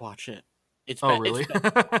gotta rewatch it. Really?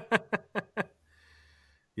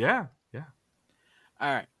 Yeah.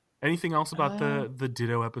 All right. Anything else about the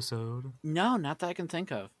Ditto episode? No, not that I can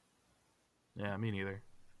think of. Yeah, me neither.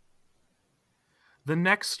 The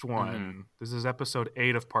next one, this is episode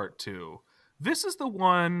 8 of part 2. This is the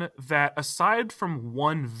one that, aside from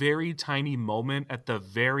one very tiny moment at the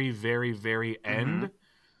very, very, very end,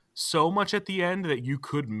 so much at the end that you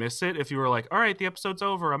could miss it if you were like, all right, the episode's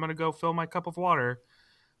over, I'm going to go fill my cup of water,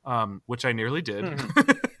 which I nearly did.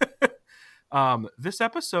 This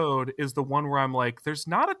episode is the one where I'm like, there's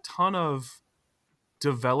not a ton of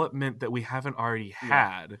development that we haven't already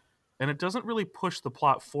had. And it doesn't really push the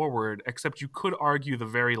plot forward, except you could argue the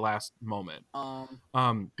very last moment.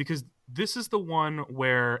 Because this is the one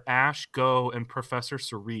where Ash, Go, and Professor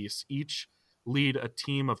Cerise each lead a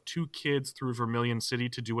team of 2 kids through Vermilion City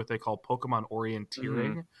to do what they call Pokemon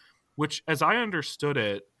orienteering, which, as I understood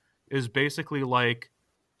it, is basically like,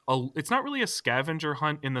 it's not really a scavenger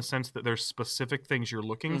hunt in the sense that there's specific things you're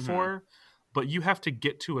looking for, but you have to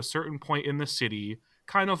get to a certain point in the city,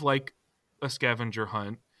 kind of like a scavenger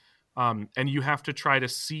hunt, and you have to try to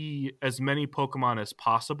see as many Pokemon as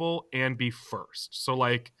possible and be first. So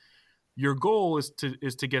like your goal is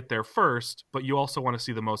to get there first, but you also want to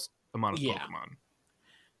see the most amount of Pokemon.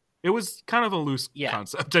 It was kind of a loose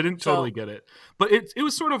concept. I didn't totally get it, but it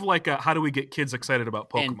was sort of like how do we get kids excited about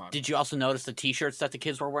Pokemon? And did you also notice the T-shirts that the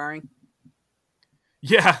kids were wearing?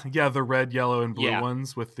 Yeah, the red, yellow, and blue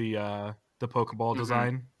ones with the Pokeball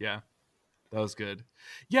design. Yeah, that was good.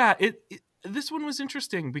 Yeah, this one was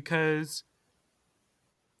interesting because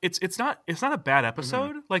it's not a bad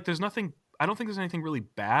episode. Like there's nothing. I don't think there's anything really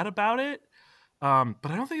bad about it, but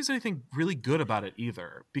I don't think there's anything really good about it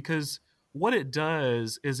either. Because what it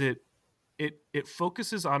does is it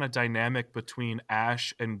focuses on a dynamic between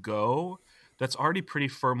Ash and Go that's already pretty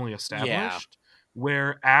firmly established.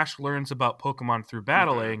 Where Ash learns about Pokemon through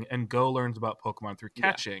battling and Go learns about Pokemon through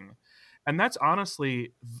catching. And that's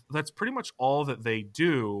pretty much all that they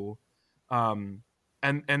do. And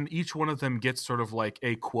each one of them gets sort of like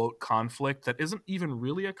a quote conflict that isn't even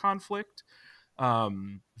really a conflict,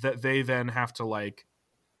 that they then have to like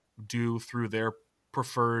do through their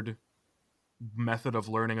preferred method of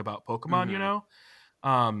learning about Pokemon, you know?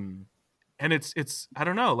 And it's I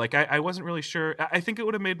don't know, like I wasn't really sure. I think it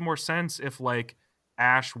would have made more sense if like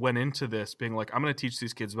Ash went into this being like, I'm going to teach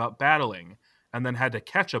these kids about battling and then had to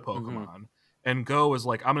catch a Pokemon. And Go was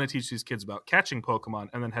like, I'm going to teach these kids about catching Pokemon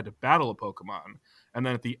and then had to battle a Pokemon. And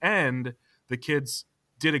then at the end, the kids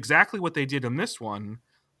did exactly what they did in this one,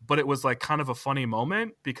 but it was like kind of a funny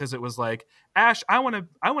moment because it was like, Ash, I want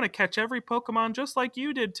to catch every Pokemon just like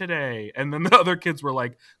you did today. And then the other kids were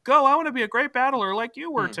like, Go, I want to be a great battler like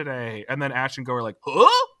you were today. And then Ash and Go were like,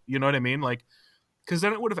 huh? You know what I mean? Like, because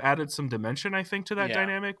then it would have added some dimension, I think, to that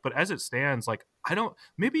dynamic. But as it stands, like, I don't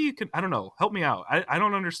know. Help me out. I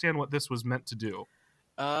don't understand what this was meant to do.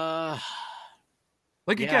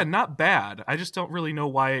 Again, not bad. I just don't really know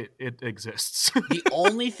why it exists. The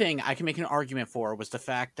only thing I can make an argument for was the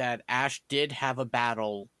fact that Ash did have a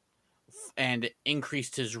battle and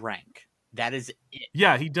increased his rank. That is it.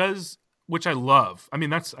 Yeah, he does, which I love. I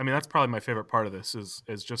mean, that's probably my favorite part of this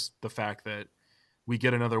is just the fact that we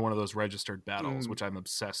get another one of those registered battles, which I'm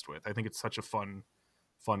obsessed with. I think it's such a fun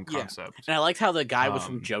concept. And I liked how the guy was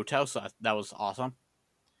from Johto, so that was awesome.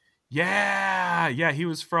 Yeah, he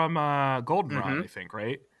was from Goldenrod, I think,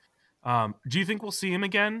 right? Do you think we'll see him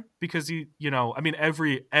again? Because he, I mean,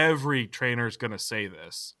 every trainer's gonna say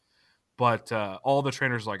this, but all the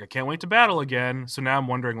trainers are like, I can't wait to battle again. So now I'm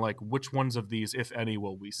wondering, like, which ones of these, if any,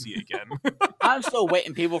 will we see again? I'm still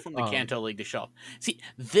waiting people from the Kanto League to show up. See,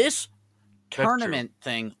 this tournament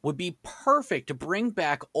thing would be perfect to bring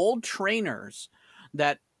back old trainers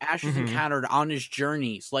that Ash has encountered on his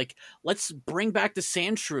journeys. Like, let's bring back the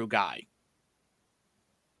Sandshrew guy.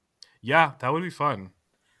 Yeah, that would be fun.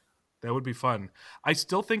 I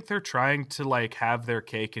still think they're trying to like have their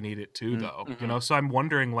cake and eat it too, though. So I'm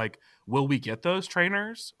wondering, like, will we get those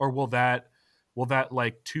trainers, or will that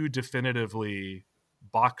like too definitively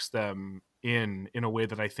box them in a way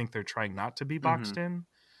that I think they're trying not to be boxed in?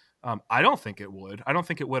 I don't think it would. I don't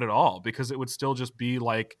think it would at all, because it would still just be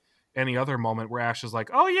like any other moment where Ash is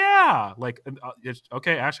like, oh yeah, like, it's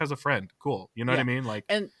okay, Ash has a friend, cool, you know what I mean? Like,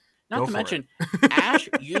 and not to mention, Ash,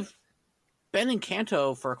 you've been in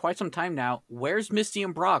Kanto for quite some time now. Where's Misty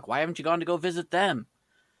and Brock? Why haven't you gone to go visit them?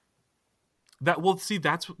 That's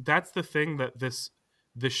the thing that this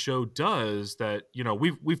show does that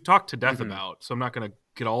we've talked to death about, so I'm not going to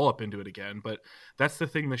get all up into it again, but that's the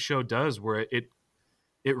thing the show does, where it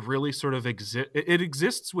really sort of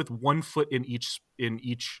exists with one foot in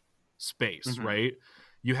each space, right?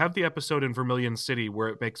 You have the episode in Vermilion City where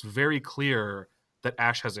it makes very clear that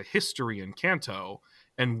Ash has a history in Kanto,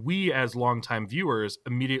 and we as longtime viewers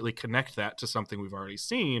immediately connect that to something we've already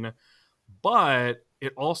seen, but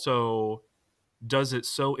it also does it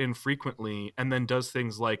so infrequently, and then does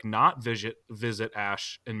things like not visit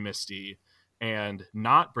Ash and Misty and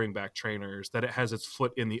not bring back trainers, that it has its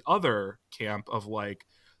foot in the other camp of like,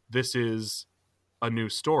 this is a new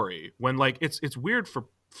story, when like it's weird for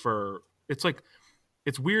it's like,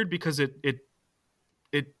 it's weird because it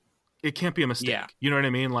can't be a mistake. You know what I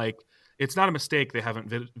mean? Like, it's not a mistake they haven't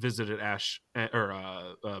visited Ash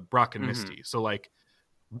or Brock and Misty. So like,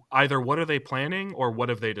 either what are they planning, or what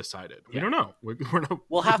have they decided? We don't know.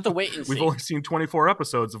 We'll have to wait and see. We've only seen 24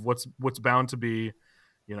 episodes of what's bound to be,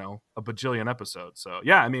 a bajillion episodes. So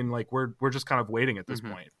yeah, I mean, like, we're just kind of waiting at this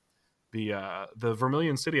point. The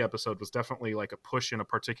Vermilion City episode was definitely like a push in a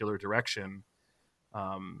particular direction.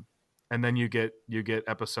 And then you get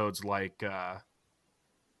episodes like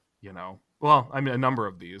well, I mean, a number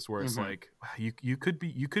of these where it's Mhm. like you could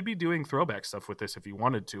be doing throwback stuff with this if you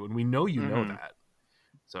wanted to, and we know you know Mhm. that.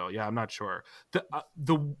 So yeah, I'm not sure.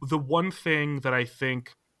 The one thing that I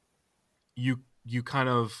think you kind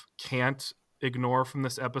of can't ignore from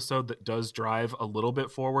this episode that does drive a little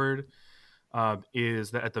bit forward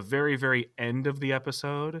is that at the very, very end of the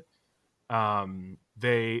episode,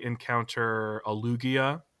 they encounter a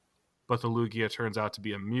Lugia, but the Lugia turns out to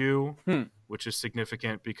be a Mew, which is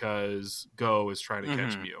significant because Go is trying to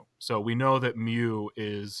catch Mhm. Mew. So we know that Mew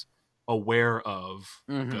is aware of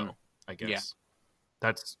Mhm. Go, I guess.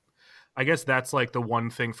 Yeah. I guess that's like the one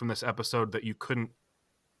thing from this episode that you couldn't,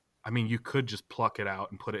 I mean, you could just pluck it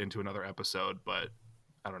out and put it into another episode, but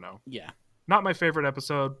I don't know. Yeah. Not my favorite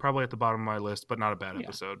episode, probably at the bottom of my list, but not a bad Yeah.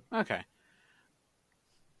 episode. Okay.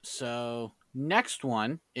 So next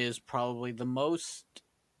one is probably the most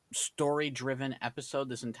story-driven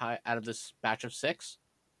episode out of this batch of 6.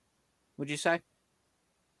 Would you say?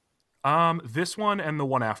 This one and the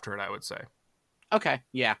one after it, I would say. Okay.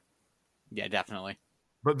 Yeah. Yeah, definitely.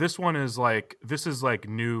 But this one is like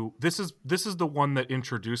new. This is the one that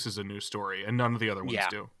introduces a new story, and none of the other ones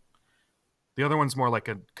do. The other one's more like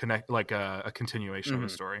a continuation of a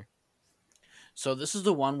story. So this is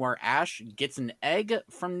the one where Ash gets an egg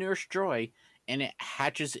from Nurse Joy, and it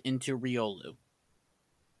hatches into Riolu.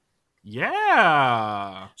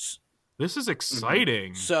 Yeah, this is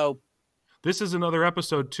exciting. So this is another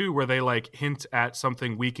episode too where they like hint at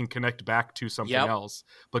something we can connect back to something else,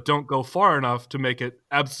 but don't go far enough to make it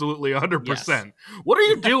absolutely 100%. Yes. What are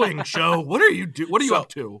you doing, show? What are you What are you up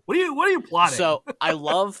to? What are you plotting? So I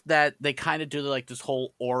love that they kind of do like this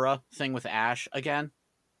whole aura thing with Ash again.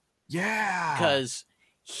 Yeah, because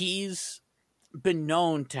he's been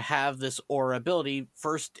known to have this aura ability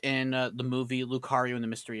first in the movie Lucario and the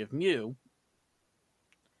Mystery of Mew.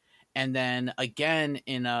 And then again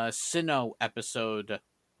in a Sinnoh episode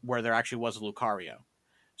where there actually was a Lucario.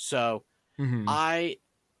 So I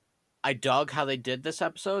dug how they did this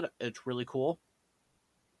episode. It's really cool.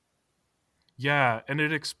 Yeah, and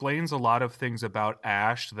it explains a lot of things about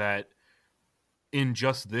Ash that in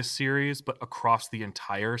just this series, but across the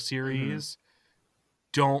entire series,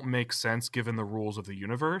 don't make sense given the rules of the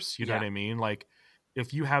universe. You know what I mean? Like,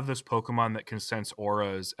 if you have this Pokemon that can sense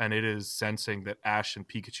auras and it is sensing that Ash and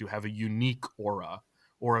Pikachu have a unique aura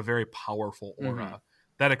or a very powerful aura,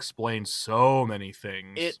 that explains so many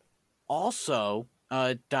things. It also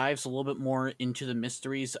dives a little bit more into the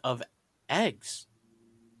mysteries of eggs.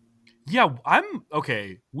 Yeah,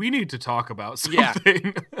 okay. We need to talk about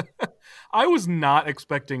something. Yeah. I was not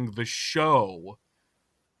expecting the show,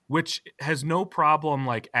 which has no problem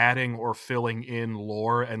like adding or filling in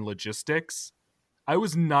lore and logistics. I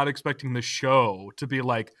was not expecting the show to be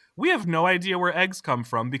like, we have no idea where eggs come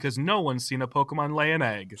from because no one's seen a Pokemon lay an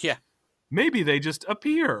egg. Yeah. Maybe they just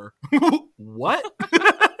appear. What?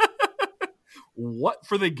 What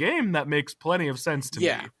for the game? That makes plenty of sense to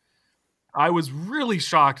me. I was really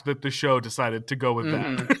shocked that the show decided to go with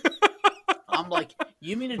that. I'm like,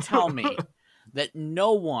 you mean to tell me that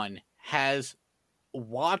no one has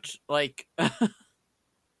watched, like...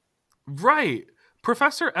 Right.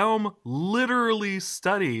 Professor Elm literally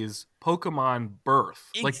studies Pokemon birth.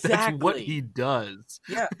 Exactly. Like, that's what he does.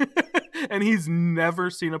 Yeah. And he's never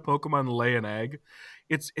seen a Pokemon lay an egg.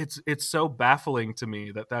 It's so baffling to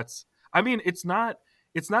me that's... I mean, it's not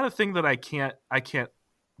a thing that I can't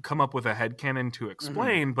come up with a headcanon to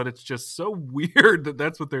explain, but it's just so weird that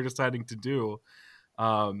that's what they're deciding to do.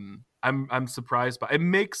 I'm surprised by it. It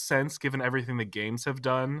makes sense given everything the games have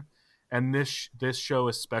done, and this show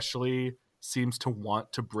especially seems to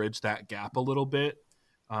want to bridge that gap a little bit,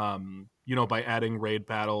 by adding raid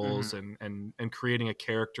battles and creating a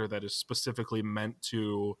character that is specifically meant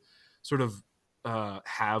to sort of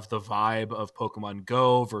have the vibe of Pokemon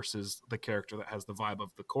Go versus the character that has the vibe of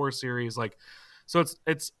the core series. Like, so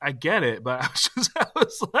it's I get it, but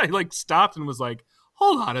I like stopped and was like,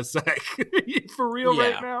 hold on a sec, for real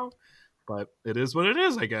right now? But it is what it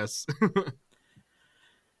is, I guess.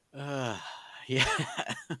 Yeah.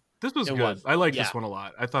 This was good. I like this one a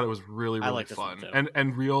lot. I thought it was really, really fun.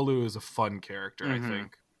 And Riolu is a fun character, I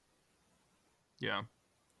think. Yeah.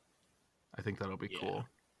 I think that'll be cool.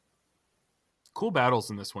 Cool battles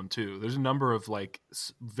in this one, too. There's a number of, like,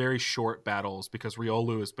 very short battles because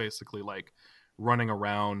Riolu is basically, like, running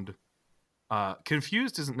around.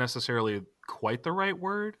 Confused isn't necessarily quite the right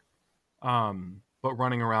word, but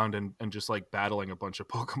running around and just, like, battling a bunch of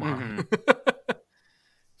Pokemon.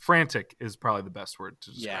 Frantic is probably the best word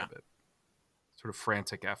to describe it. Sort of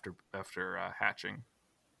frantic after hatching.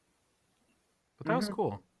 But that was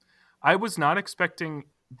cool. I was not expecting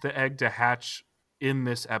the egg to hatch in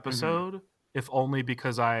this episode, if only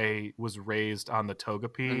because I was raised on the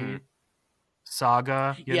Togepi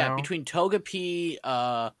saga. You know? Between Togepi,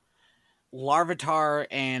 Larvitar,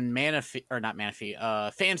 and Manaphy, or not Manaphy,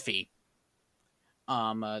 Fanphy.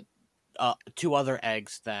 Two other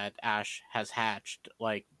eggs that Ash has hatched,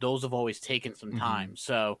 like those have always taken some time.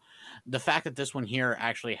 So the fact that this one here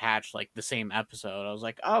actually hatched like the same episode, I was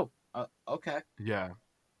like, oh, okay.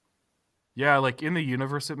 Yeah, like in the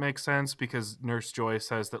universe it makes sense because Nurse Joy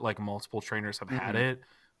says that like multiple trainers have had it,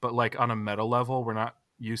 but like on a meta level, we're not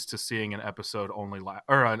used to seeing an episode only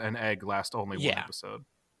or an egg last only one episode.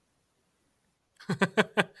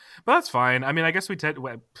 But that's fine. I mean, I guess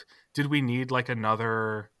did we need like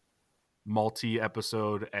another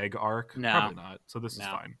multi-episode egg arc? No. Probably not. So this is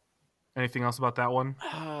fine. Anything else about that one?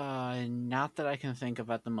 Not that I can think of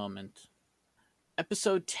at the moment.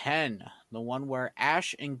 Episode 10, the one where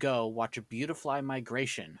Ash and Go watch a Beautifly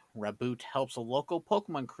migration. Raboot helps a local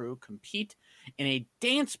Pokemon crew compete in a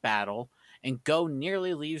dance battle, and Go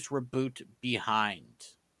nearly leaves Raboot behind.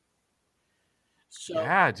 So,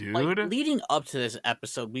 yeah, dude. Like, leading up to this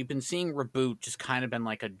episode, we've been seeing Raboot just kind of been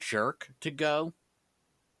like a jerk to Go.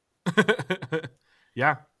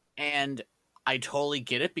 Yeah. And I totally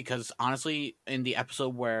get it because honestly, in the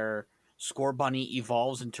episode where Scorbunny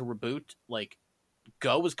evolves into Raboot, like,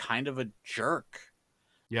 Go was kind of a jerk.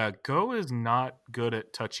 Yeah, Go is not good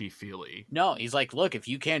at touchy-feely. No, he's like, look, if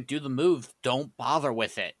you can't do the move, don't bother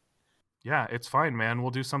with it. Yeah, it's fine, man.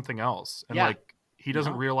 We'll do something else. And like, he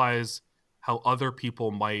doesn't realize how other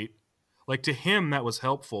people might, like, to him that was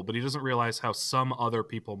helpful, but he doesn't realize how some other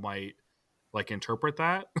people might like interpret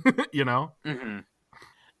that, you know?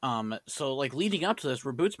 So like leading up to this,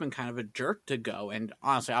 Raboot's been kind of a jerk to Go, and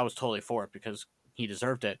honestly, I was totally for it because he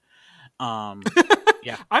deserved it.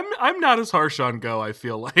 Yeah, I'm not as harsh on Go. I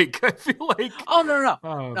feel like oh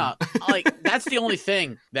no, like that's the only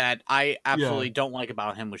thing that I absolutely don't like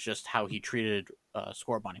about him was just how he treated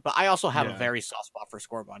Scorbunny. But I also have a very soft spot for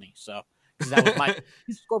Scorbunny, so because that was my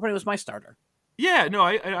Scorbunny was my starter. Yeah, no,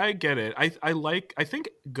 I get it. I think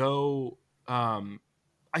Go.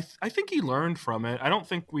 I think he learned from it. I don't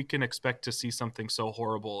think we can expect to see something so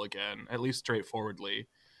horrible again, at least straightforwardly,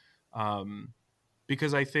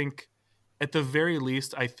 because I think. At the very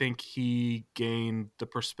least, I think he gained the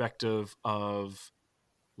perspective of,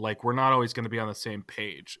 like, we're not always going to be on the same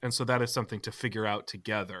page. And so that is something to figure out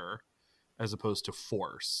together as opposed to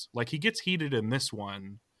force. Like, he gets heated in this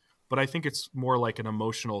one, but I think it's more like an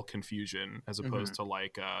emotional confusion as opposed to,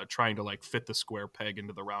 like, trying to, like, fit the square peg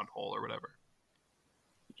into the round hole or whatever.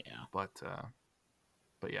 Yeah. But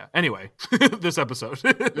yeah. Anyway, this episode.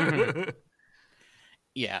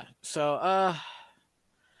 Yeah. So,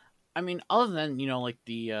 I mean, other than, like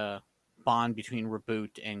the bond between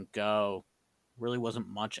Raboot and Go, really wasn't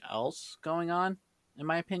much else going on, in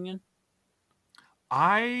my opinion.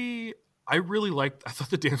 I really liked. I thought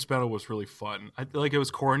the dance battle was really fun. It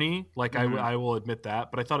was corny, like I will admit that,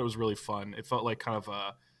 but I thought it was really fun. It felt like kind of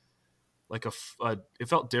it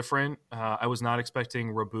felt different. I was not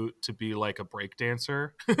expecting Raboot to be like a break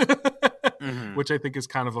dancer, which I think is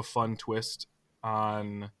kind of a fun twist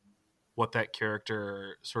on what that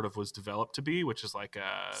character sort of was developed to be, which is like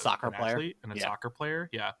a soccer player athlete and a soccer player.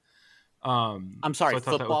 Yeah. I'm sorry, so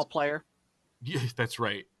football player. Yeah, that's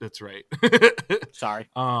right. Sorry.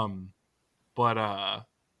 But I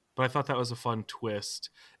thought that was a fun twist.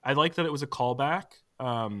 I like that it was a callback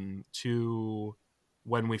to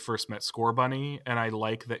when we first met Scorbunny, and I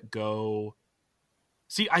like that Go.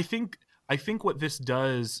 See, I think what this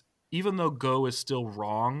does, even though Go is still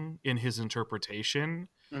wrong in his interpretation,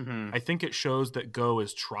 I think it shows that Go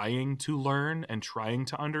is trying to learn and trying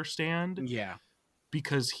to understand. Yeah.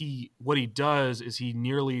 Because what he does is he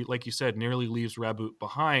nearly, like you said, nearly leaves Raboot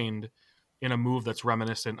behind in a move that's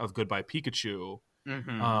reminiscent of Goodbye Pikachu.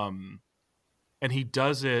 And he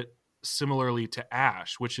does it similarly to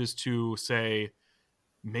Ash, which is to say,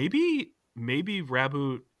 maybe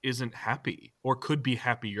Raboot isn't happy or could be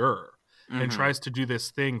happier. And tries to do this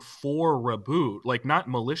thing for Raboot, like not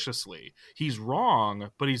maliciously. He's wrong,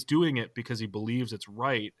 but he's doing it because he believes it's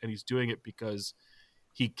right, and he's doing it because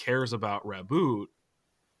he cares about Raboot.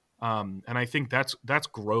 And I think that's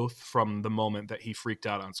growth from the moment that he freaked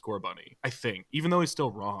out on Scorbunny. I think, even though he's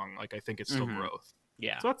still wrong, like I think it's still growth.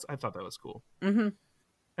 Yeah. So I thought that was cool. And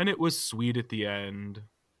it was sweet at the end.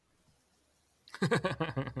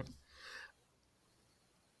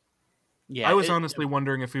 Yeah, I was honestly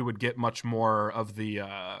wondering if we would get much more of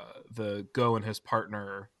the Go and his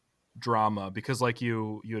partner drama, because like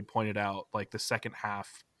you had pointed out, like the second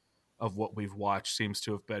half of what we've watched seems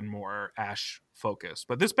to have been more Ash focused.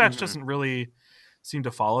 But this batch doesn't really seem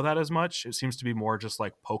to follow that as much. It seems to be more just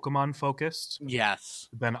like Pokemon focused Yes.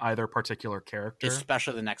 than either particular character.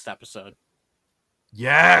 Especially the next episode.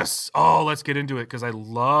 Yes. Oh, let's get into it because I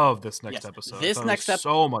love this next episode. This next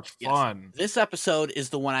so much fun. Yes. This episode is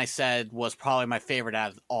the one I said was probably my favorite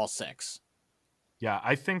out of all 6. Yeah,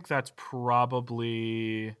 I think that's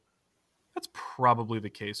probably the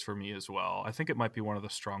case for me as well. I think it might be one of the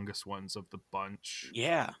strongest ones of the bunch.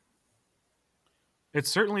 Yeah. It's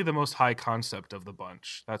certainly the most high concept of the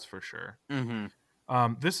bunch. That's for sure.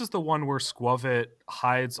 Mm-hmm. This is the one where Squavit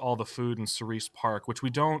hides all the food in Cerise Park, which we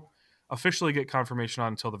don't officially get confirmation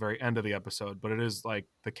on until the very end of the episode, but it is like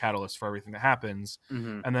the catalyst for everything that happens.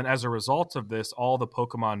 Mm-hmm. And then as a result of this, all the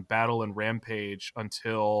Pokemon battle and rampage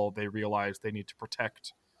until they realize they need to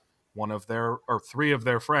protect one of their, or 3 of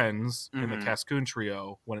their friends in the Cascoon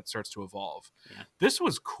trio when it starts to evolve. Yeah. This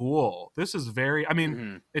was cool. This is very, I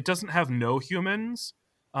mean, it doesn't have no humans.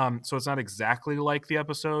 So it's not exactly like the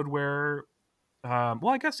episode where, well,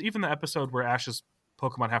 I guess even the episode where Ash's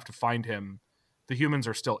Pokemon have to find him, the humans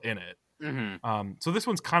are still in it. Mm-hmm. So this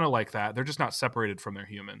one's kind of like that. They're just not separated from their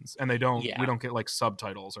humans, and we don't get like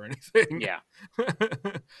subtitles or anything. Yeah.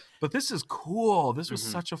 But this is cool. This was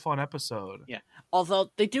such a fun episode. Yeah.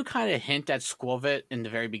 Although they do kind of hint that Squavit in the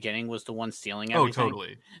very beginning was the one stealing everything. Oh,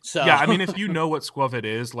 totally. So yeah, I mean, if you know what Squavit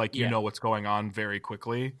is, like you know what's going on very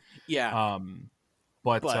quickly. Yeah.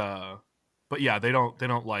 But yeah, they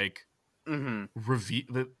don't like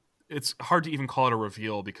reveal. It's hard to even call it a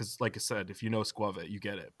reveal because, like I said, if you know Squavit, you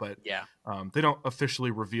get it. But they don't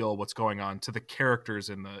officially reveal what's going on to the characters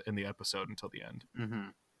in the episode until the end.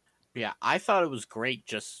 Mm-hmm. Yeah, I thought it was great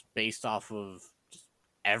just based off of just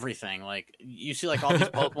everything. Like you see, like all these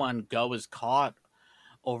Pokemon go as caught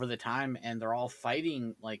over the time, and they're all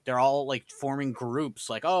fighting. Like they're all like forming groups.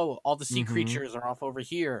 Like all the sea creatures are off over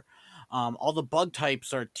here. All the bug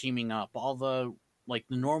types are teaming up. All the like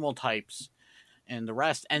the normal types. And the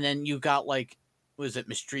rest, and then you got like, was it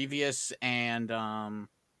Mischievous and Sandile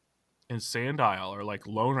are like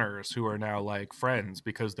loners who are now like friends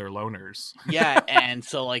because they're loners. Yeah, and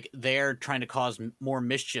so like they're trying to cause more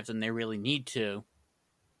mischief than they really need to.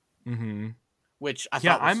 Which I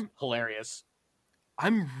thought was hilarious.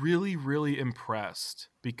 I'm really, really impressed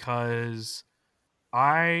because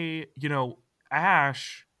Ash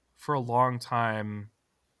for a long time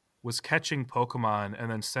was catching Pokemon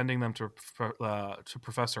and then sending them to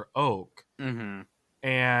Professor Oak.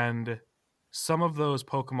 And some of those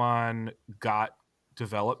Pokemon got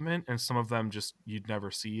development and some of them just you'd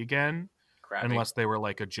never see again. Crappy. Unless they were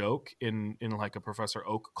like a joke in like a Professor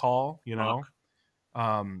Oak call, you know?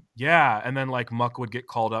 And then like Muck would get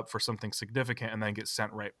called up for something significant and then get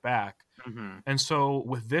sent right back. And so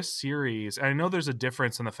with this series, and I know there's a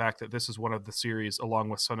difference in the fact that this is one of the series along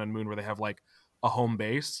with Sun and Moon where they have like a home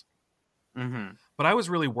base. But I was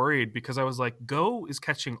really worried because I was like, Go is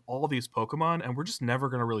catching all these Pokemon and we're just never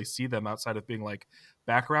going to really see them outside of being like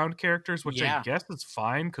background characters, which I guess is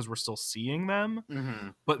fine because we're still seeing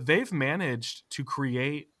them. But they've managed to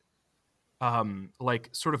create like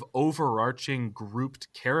sort of overarching grouped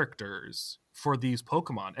characters for these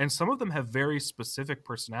Pokemon. And some of them have very specific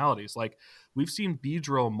personalities. Like we've seen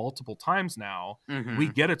Beedrill multiple times now. We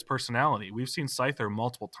get its personality. We've seen Scyther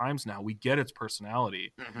multiple times now. We get its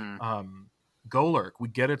personality. Golurk, we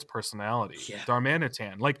get its personality.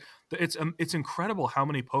 Darmanitan. Like it's incredible how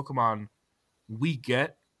many Pokemon we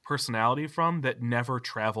get personality from that never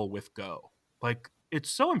travel with Go. Like it's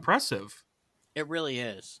so impressive. It really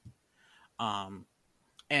is.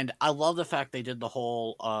 And I love the fact they did the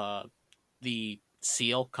whole the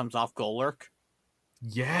seal comes off Golurk.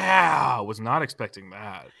 Yeah, I was not expecting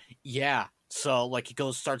that. Yeah, so like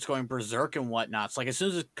he starts going berserk and whatnot. It's like as soon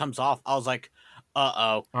as it comes off, I was like,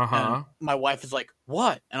 "Uh-oh." And my wife is like,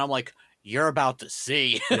 "What?" And I'm like, "You're about to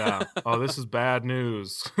see." Yeah. Oh, this is bad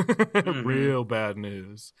news. Real bad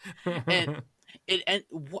news. And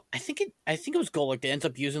I think it was Golurk that ends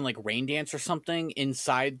up using like Rain Dance or something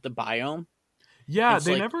inside the biome. Yeah,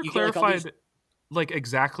 they never clarified like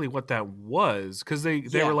exactly what that was because they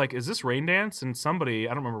were like, "Is this Rain Dance?" And somebody, I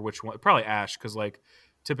don't remember which one, probably Ash, because like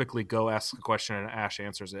typically Go asks a question and Ash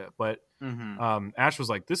answers it, but Ash was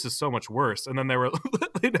like, "This is so much worse," and then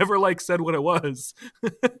they never like said what it was.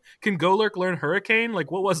 Can Golurk learn Hurricane?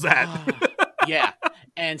 Like, what was that? Yeah,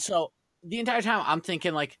 and so the entire time I'm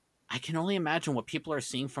thinking like, I can only imagine what people are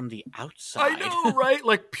seing from the outside. I know, right?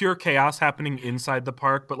 Like pure chaos happening inside the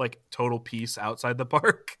park, but like total peace outside the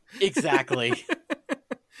park. Exactly.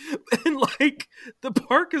 And like the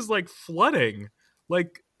park is like flooding.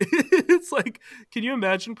 Like it's like, can you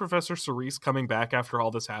imagine Professor Cerise coming back after all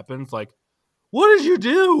this happens? Like, what did you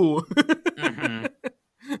do?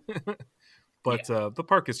 But the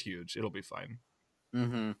park is huge. It'll be fine.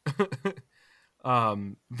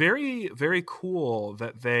 Very, very cool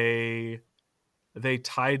that they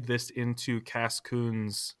tied this into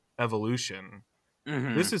Cascoon's evolution.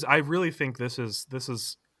 I really think this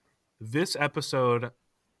episode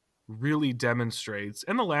really demonstrates,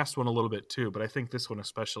 and the last one a little bit too, but I think this one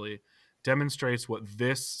especially demonstrates what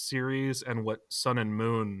this series and what Sun and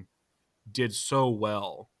Moon did so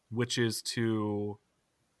well, which is to,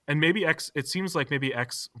 and maybe it seems like maybe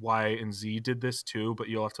X, Y, and Z did this too, but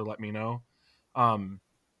you'll have to let me know. A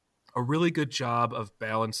really good job of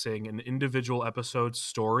balancing an individual episode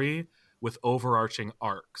story with overarching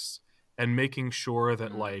arcs and making sure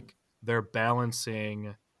that like they're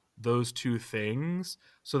balancing those two things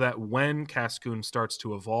so that when Cascoon starts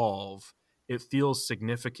to evolve, it feels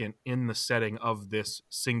significant in the setting of this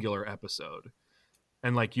singular episode.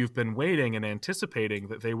 And like you've been waiting and anticipating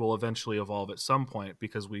that they will eventually evolve at some point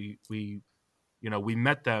because we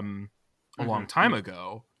met them a long time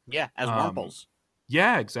ago. Yeah, as Wurmples.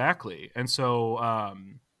 Yeah, exactly. And so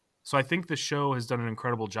I think the show has done an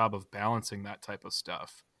incredible job of balancing that type of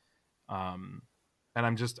stuff. And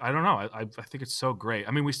I don't know. I think it's so great.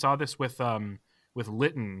 I mean, we saw this with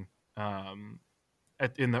Lytton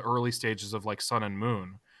in the early stages of like Sun and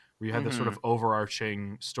Moon, where you had this sort of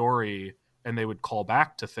overarching story and they would call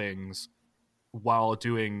back to things while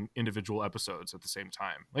doing individual episodes at the same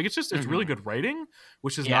time. Like it's really good writing,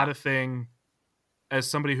 which is not a thing. As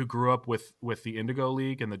somebody who grew up with the Indigo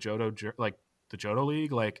League and the Johto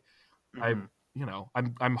League, like I'm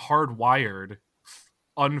hardwired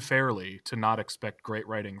unfairly to not expect great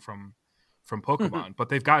writing from Pokemon, but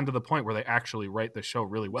they've gotten to the point where they actually write the show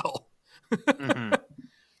really well.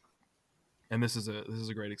 And this is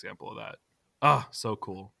a great example of that. Ah, so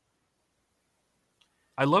cool.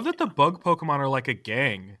 I love that the bug Pokemon are like a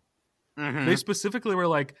gang. They specifically were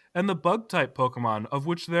like, and the bug type Pokemon, of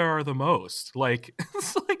which there are the most. Like,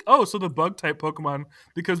 it's like, oh, so the bug type Pokemon,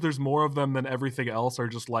 because there's more of them than everything else, are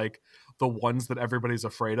just like the ones that everybody's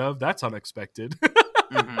afraid of. That's unexpected.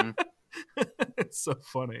 It's so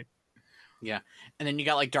funny. Yeah. And then you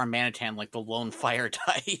got like Darmanitan, like the lone fire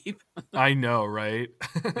type. I know, right?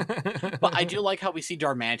 But I do like how we see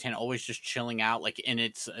Darmanitan always just chilling out, like in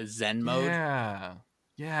its Zen mode.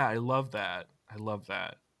 Yeah, I love that.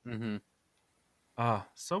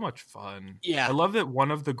 So much fun. Yeah. I love that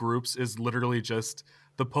one of the groups is literally just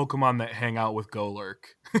the Pokemon that hang out with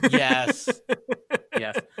Golurk. Yes.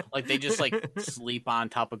 Like they just like sleep on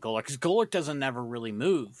top of Golurk, because Golurk doesn't never really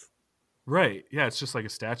move. Right. Yeah, it's just like a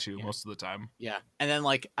statue most of the time. Yeah. And then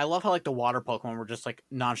like I love how like the water Pokemon were just like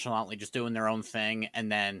nonchalantly just doing their own thing,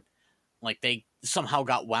 and then like they somehow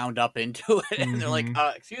got wound up into it and they're like,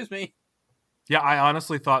 excuse me. Yeah, I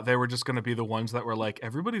honestly thought they were just going to be the ones that were like,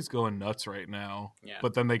 everybody's going nuts right now. Yeah.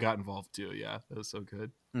 But then they got involved too. Yeah, that was so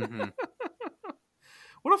good.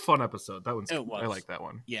 What a fun episode. That one's. I like that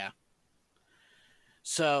one. Yeah.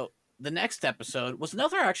 So the next episode was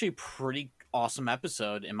another actually pretty awesome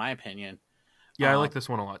episode, in my opinion. Yeah, I like this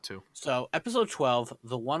one a lot too. So episode 12,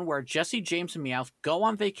 the one where Jesse, James, and Meowth go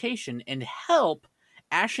on vacation and help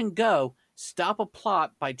Ash and Go stop a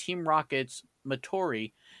plot by Team Rocket's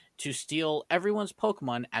Matori to steal everyone's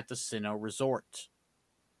Pokemon at the Sinnoh Resort.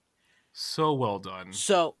 So well done.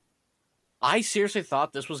 So, I seriously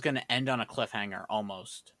thought this was going to end on a cliffhanger,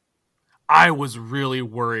 almost. I was really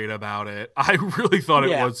worried about it. I really thought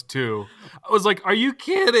it was too. I was like, are you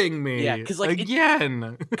kidding me? Yeah, because like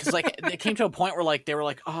again. Because like it came to a point where like they were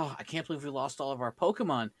like, oh, I can't believe we lost all of our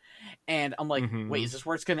Pokemon. And I'm like, wait, is this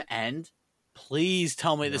where it's going to end? Please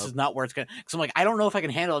tell me this is not where it's going to... Because I'm like, I don't know if I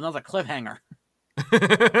can handle another cliffhanger.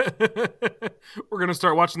 We're gonna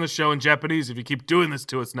start watching this show in Japanese if you keep doing this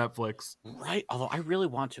to us, Netflix. Right, although I really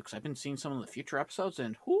want to, because I've been seeing some of the future episodes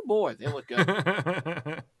and oh boy, they look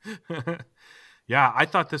good. Yeah, I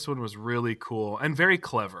thought this one was really cool and very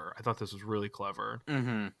clever. I thought this was really clever.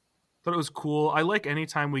 Thought it was cool. I like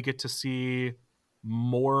anytime we get to see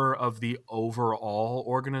more of the overall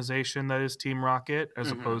organization that is Team Rocket,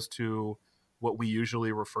 as opposed to what we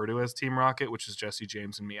usually refer to as Team Rocket, which is Jesse,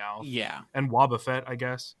 James, and Meowth. Yeah. And Wobbuffet, I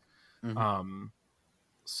guess.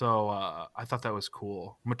 So I thought that was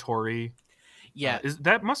cool. Matori. Yeah.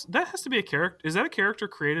 That has to be a character. Is that a character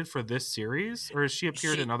created for this series, or has she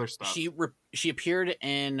appeared in other stuff? She appeared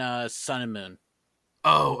in Sun and Moon.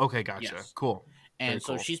 Oh, okay, gotcha. Yes. Cool. And Very so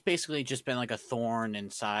cool. she's basically just been like a thorn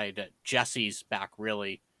inside Jesse's back,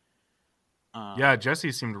 really. Yeah,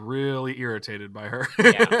 Jesse seemed really irritated by her.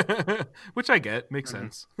 Yeah. Which I get. Makes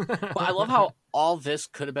sense. But I love how all this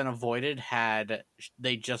could have been avoided had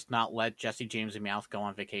they just not let Jesse, James, and Meowth go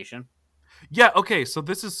on vacation. Yeah, okay, so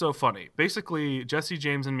this is so funny. Basically, Jesse,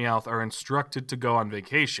 James, and Meowth are instructed to go on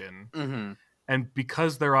vacation, Mm-hmm. and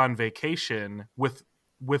because they're on vacation with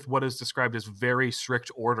what is described as very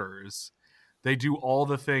strict orders, they do all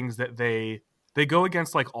the things that they go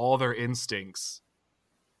against like all their instincts,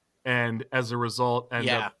 and as a result end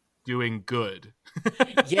Yeah. up doing good.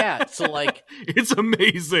 Yeah, so like It's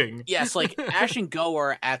amazing. yes, like Ash and Go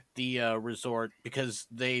are at the resort because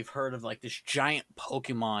they've heard of like this giant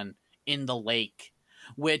Pokemon in the lake,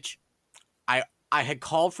 which I had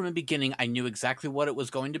called from the beginning. I knew exactly what it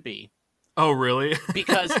was going to be Oh, really?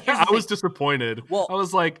 because here's the I was thing. disappointed. Well- I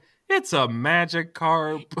was like, it's a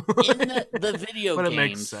Magikarp. In the video but games, it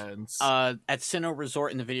makes sense. at Sinnoh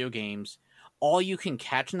Resort in the video games, all you can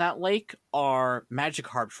catch in that lake are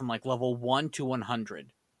Magikarps from like level 1 to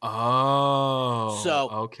 100. Oh, So,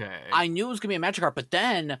 okay. I knew it was gonna be a Magikarp, but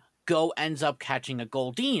then Go ends up catching a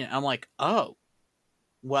Goldeen. And I'm like, oh,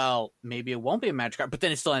 well, maybe it won't be a Magikarp, but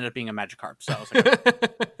then it still ended up being a Magikarp. So I was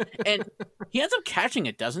like, and he ends up catching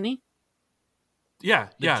it, doesn't he? yeah.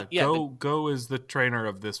 yeah, Go is the trainer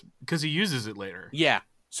of this because he uses it later. Yeah.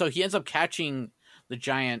 So he ends up catching the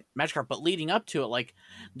giant Magikarp, but leading up to it, like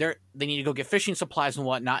they need to go get fishing supplies and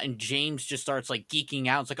whatnot, and James just starts like geeking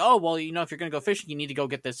out. It's like, oh well, you know, if you're gonna go fishing, you need to go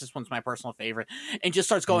get this. This one's my personal favorite, and just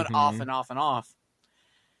starts going off and off and off.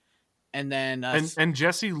 And then And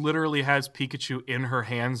Jessie literally has Pikachu in her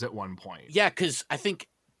hands at one point. yeah, because I think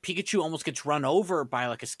Pikachu almost gets run over by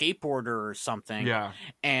like a skateboarder or something. Yeah.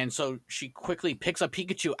 And so she quickly picks up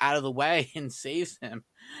Pikachu out of the way and saves him.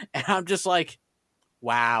 And I'm just like,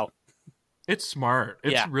 wow. It's smart.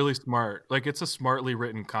 It's Yeah. really smart. Like it's a smartly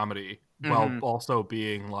written comedy while also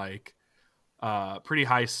being like pretty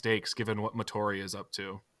high stakes given what Motori is up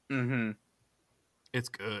to. Mm-hmm. It's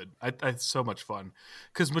good. It's so much fun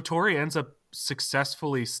because Motori ends up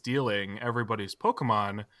successfully stealing everybody's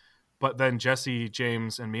Pokemon, but then Jessie,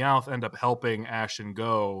 James, and Meowth end up helping Ash and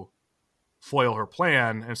Go foil her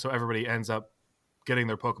plan, and so everybody ends up getting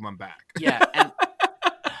their Pokemon back. Yeah. And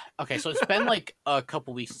okay, so it's been like a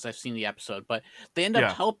couple weeks since I've seen the episode, but they end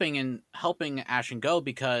up helping Ash and Go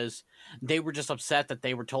because they were just upset that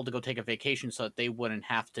they were told to go take a vacation so that they wouldn't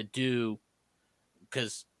have to do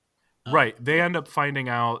because. Right. They end up finding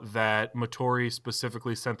out that Motori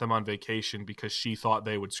specifically sent them on vacation because she thought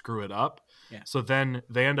they would screw it up. Yeah. So then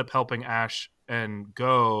they end up helping Ash and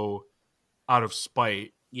Go out of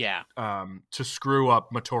spite. Yeah. To screw up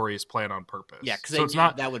Motori's plan on purpose. Yeah, because so it's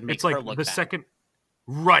not that would make it's her like look the bad. second.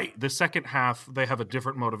 Right. The second half, they have a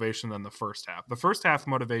different motivation than the first half. The first half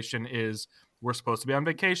motivation is we're supposed to be on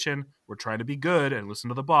vacation. We're trying to be good and listen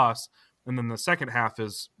to the boss. And then the second half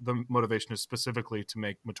is the motivation is specifically to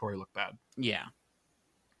make Motori look bad. Yeah.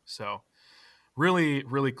 So really,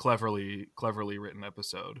 really cleverly written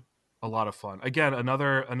episode. A lot of fun. Again,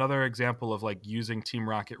 another example of like using Team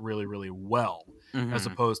Rocket really, really well, as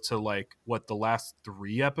opposed to like what the last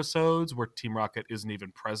 3 episodes where Team Rocket isn't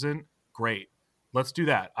even present. Great. Let's do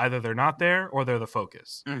that. Either they're not there or they're the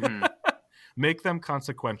focus. Make them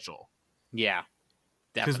consequential. Yeah.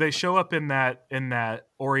 Because they show up in that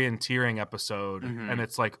orienteering episode and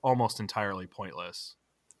it's like almost entirely pointless.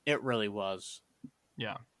 It really was.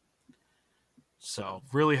 Yeah. So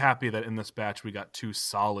really happy that in this batch we got 2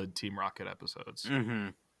 solid Team Rocket episodes.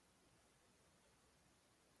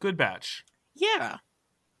 Good batch. Yeah.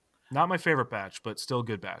 Not my favorite batch, but still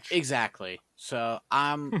good batch. Exactly. So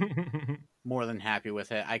I'm more than happy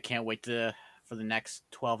with it. I can't wait for the next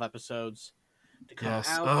 12 episodes to come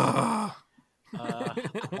out. I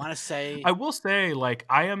want to say... I will say, like,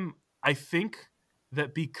 I think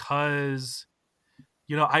that because,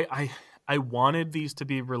 you know, I wanted these to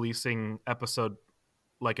be releasing an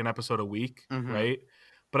episode a week, right?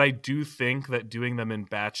 But I do think that doing them in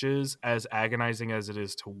batches, as agonizing as it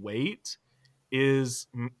is to wait, is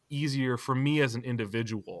easier for me as an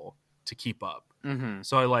individual to keep up.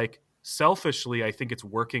 So selfishly, I think it's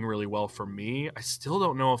working really well for me. I still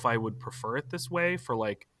don't know if I would prefer it this way for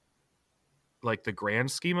like the grand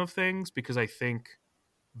scheme of things, because I think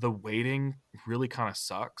the waiting really kind of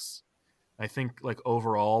sucks. I think like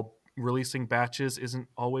overall releasing batches isn't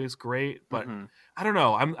always great, but I don't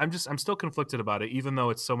know. I'm still conflicted about it, even though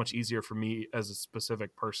it's so much easier for me as a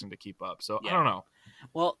specific person to keep up. So I don't know.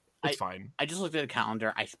 Well, it's fine. I just looked at the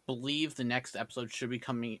calendar. I believe the next episode should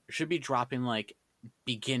be dropping like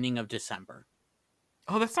beginning of December.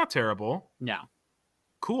 Oh, that's not terrible. No.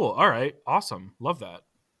 Cool. All right. Awesome. Love that.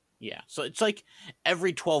 Yeah. So it's like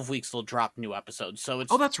every 12 weeks they'll drop new episodes. So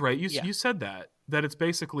it's... Oh, that's right. You said that it's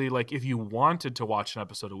basically like if you wanted to watch an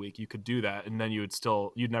episode a week, you could do that, and then you'd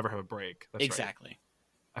never have a break. That's exactly. Right.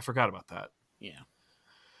 I forgot about that. Yeah.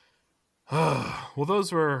 Well,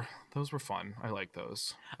 those were those were fun. I like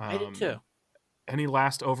those. I did too. Any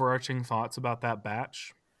last overarching thoughts about that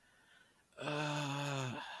batch?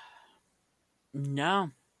 No,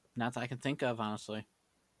 not that I can think of, honestly.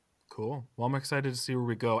 Cool. Well, I'm excited to see where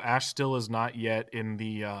we go. Ash still is not yet in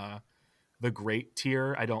the great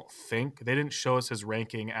tier. I don't think they didn't show us his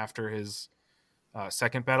ranking after his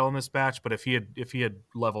second battle in this batch. But if he had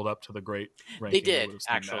leveled up to the great ranking, they did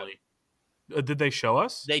actually. Did they show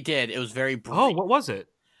us? They did. It was very brief. Oh, what was it?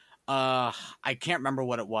 I can't remember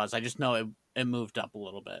what it was. I just know it moved up a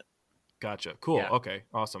little bit. Gotcha. Cool. Yeah. Okay.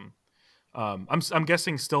 Awesome. I'm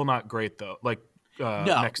guessing still not great though. Like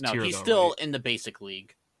next tier. He's though, still right? in the basic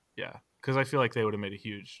league. Yeah, because I feel like they would have made a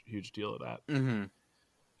huge deal of that. Mm-hmm.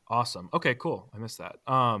 Awesome. Okay. Cool. I missed that.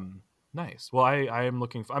 Nice. Well, I am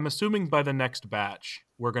looking. I'm assuming by the next batch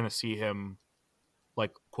we're gonna see him,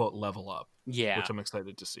 like, quote, level up. Yeah. Which I'm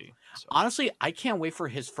excited to see. So. Honestly, I can't wait for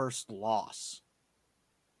his first loss.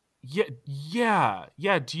 Yeah.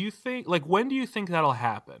 Do you think, like, when do you think that'll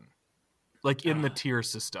happen? Like, in the tier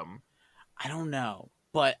system? I don't know,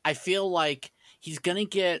 but I feel like he's gonna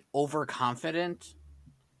get overconfident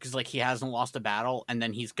because, like, he hasn't lost a battle, and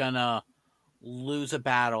then he's gonna lose a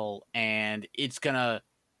battle, and it's gonna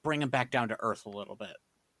bring him back down to earth a little bit.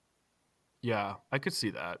 Yeah, I could see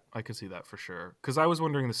that. For sure. Because I was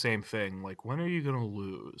wondering the same thing. Like, when are you gonna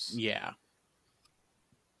lose? Yeah.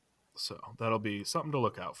 So that'll be something to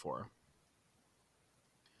look out for.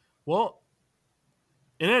 Well,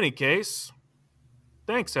 in any case,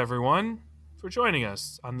 thanks everyone for joining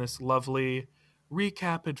us on this lovely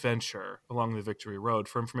recap adventure along the Victory Road.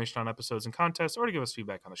 For information on episodes and contests, or to give us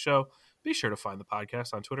feedback on the show, be sure to find the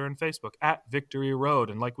podcast on Twitter and Facebook at Victory Road.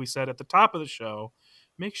 And like we said at the top of the show,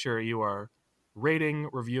 make sure you are rating,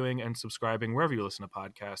 reviewing, and subscribing wherever you listen to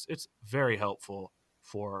podcasts. It's very helpful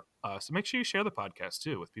for us. So make sure you share the podcast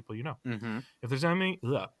too with people you know. Mm-hmm. If there's any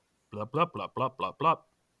blah blah blah blah blah blah blah.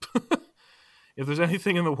 If there's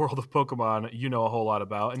anything in the world of Pokemon you know a whole lot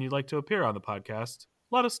about and you'd like to appear on the podcast,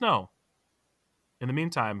 let us know. In the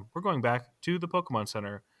meantime, we're going back to the Pokemon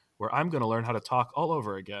Center where I'm going to learn how to talk all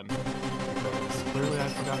over again. Because clearly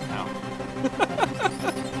I've forgotten how.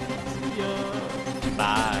 See ya.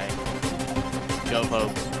 Bye. Go,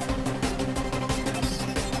 folks.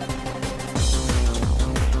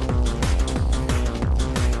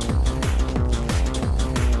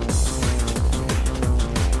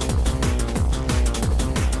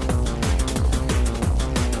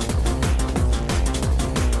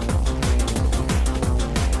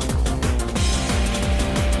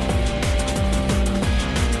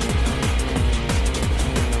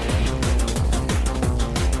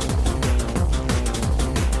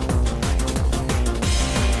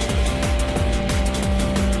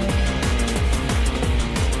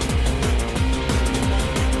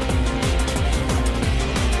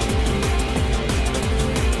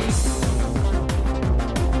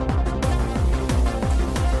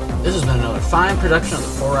 This has been another fine production of the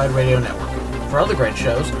 4Ride Radio Network. For other great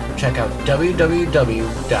shows, check out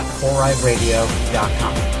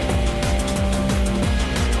www.4rideradio.com.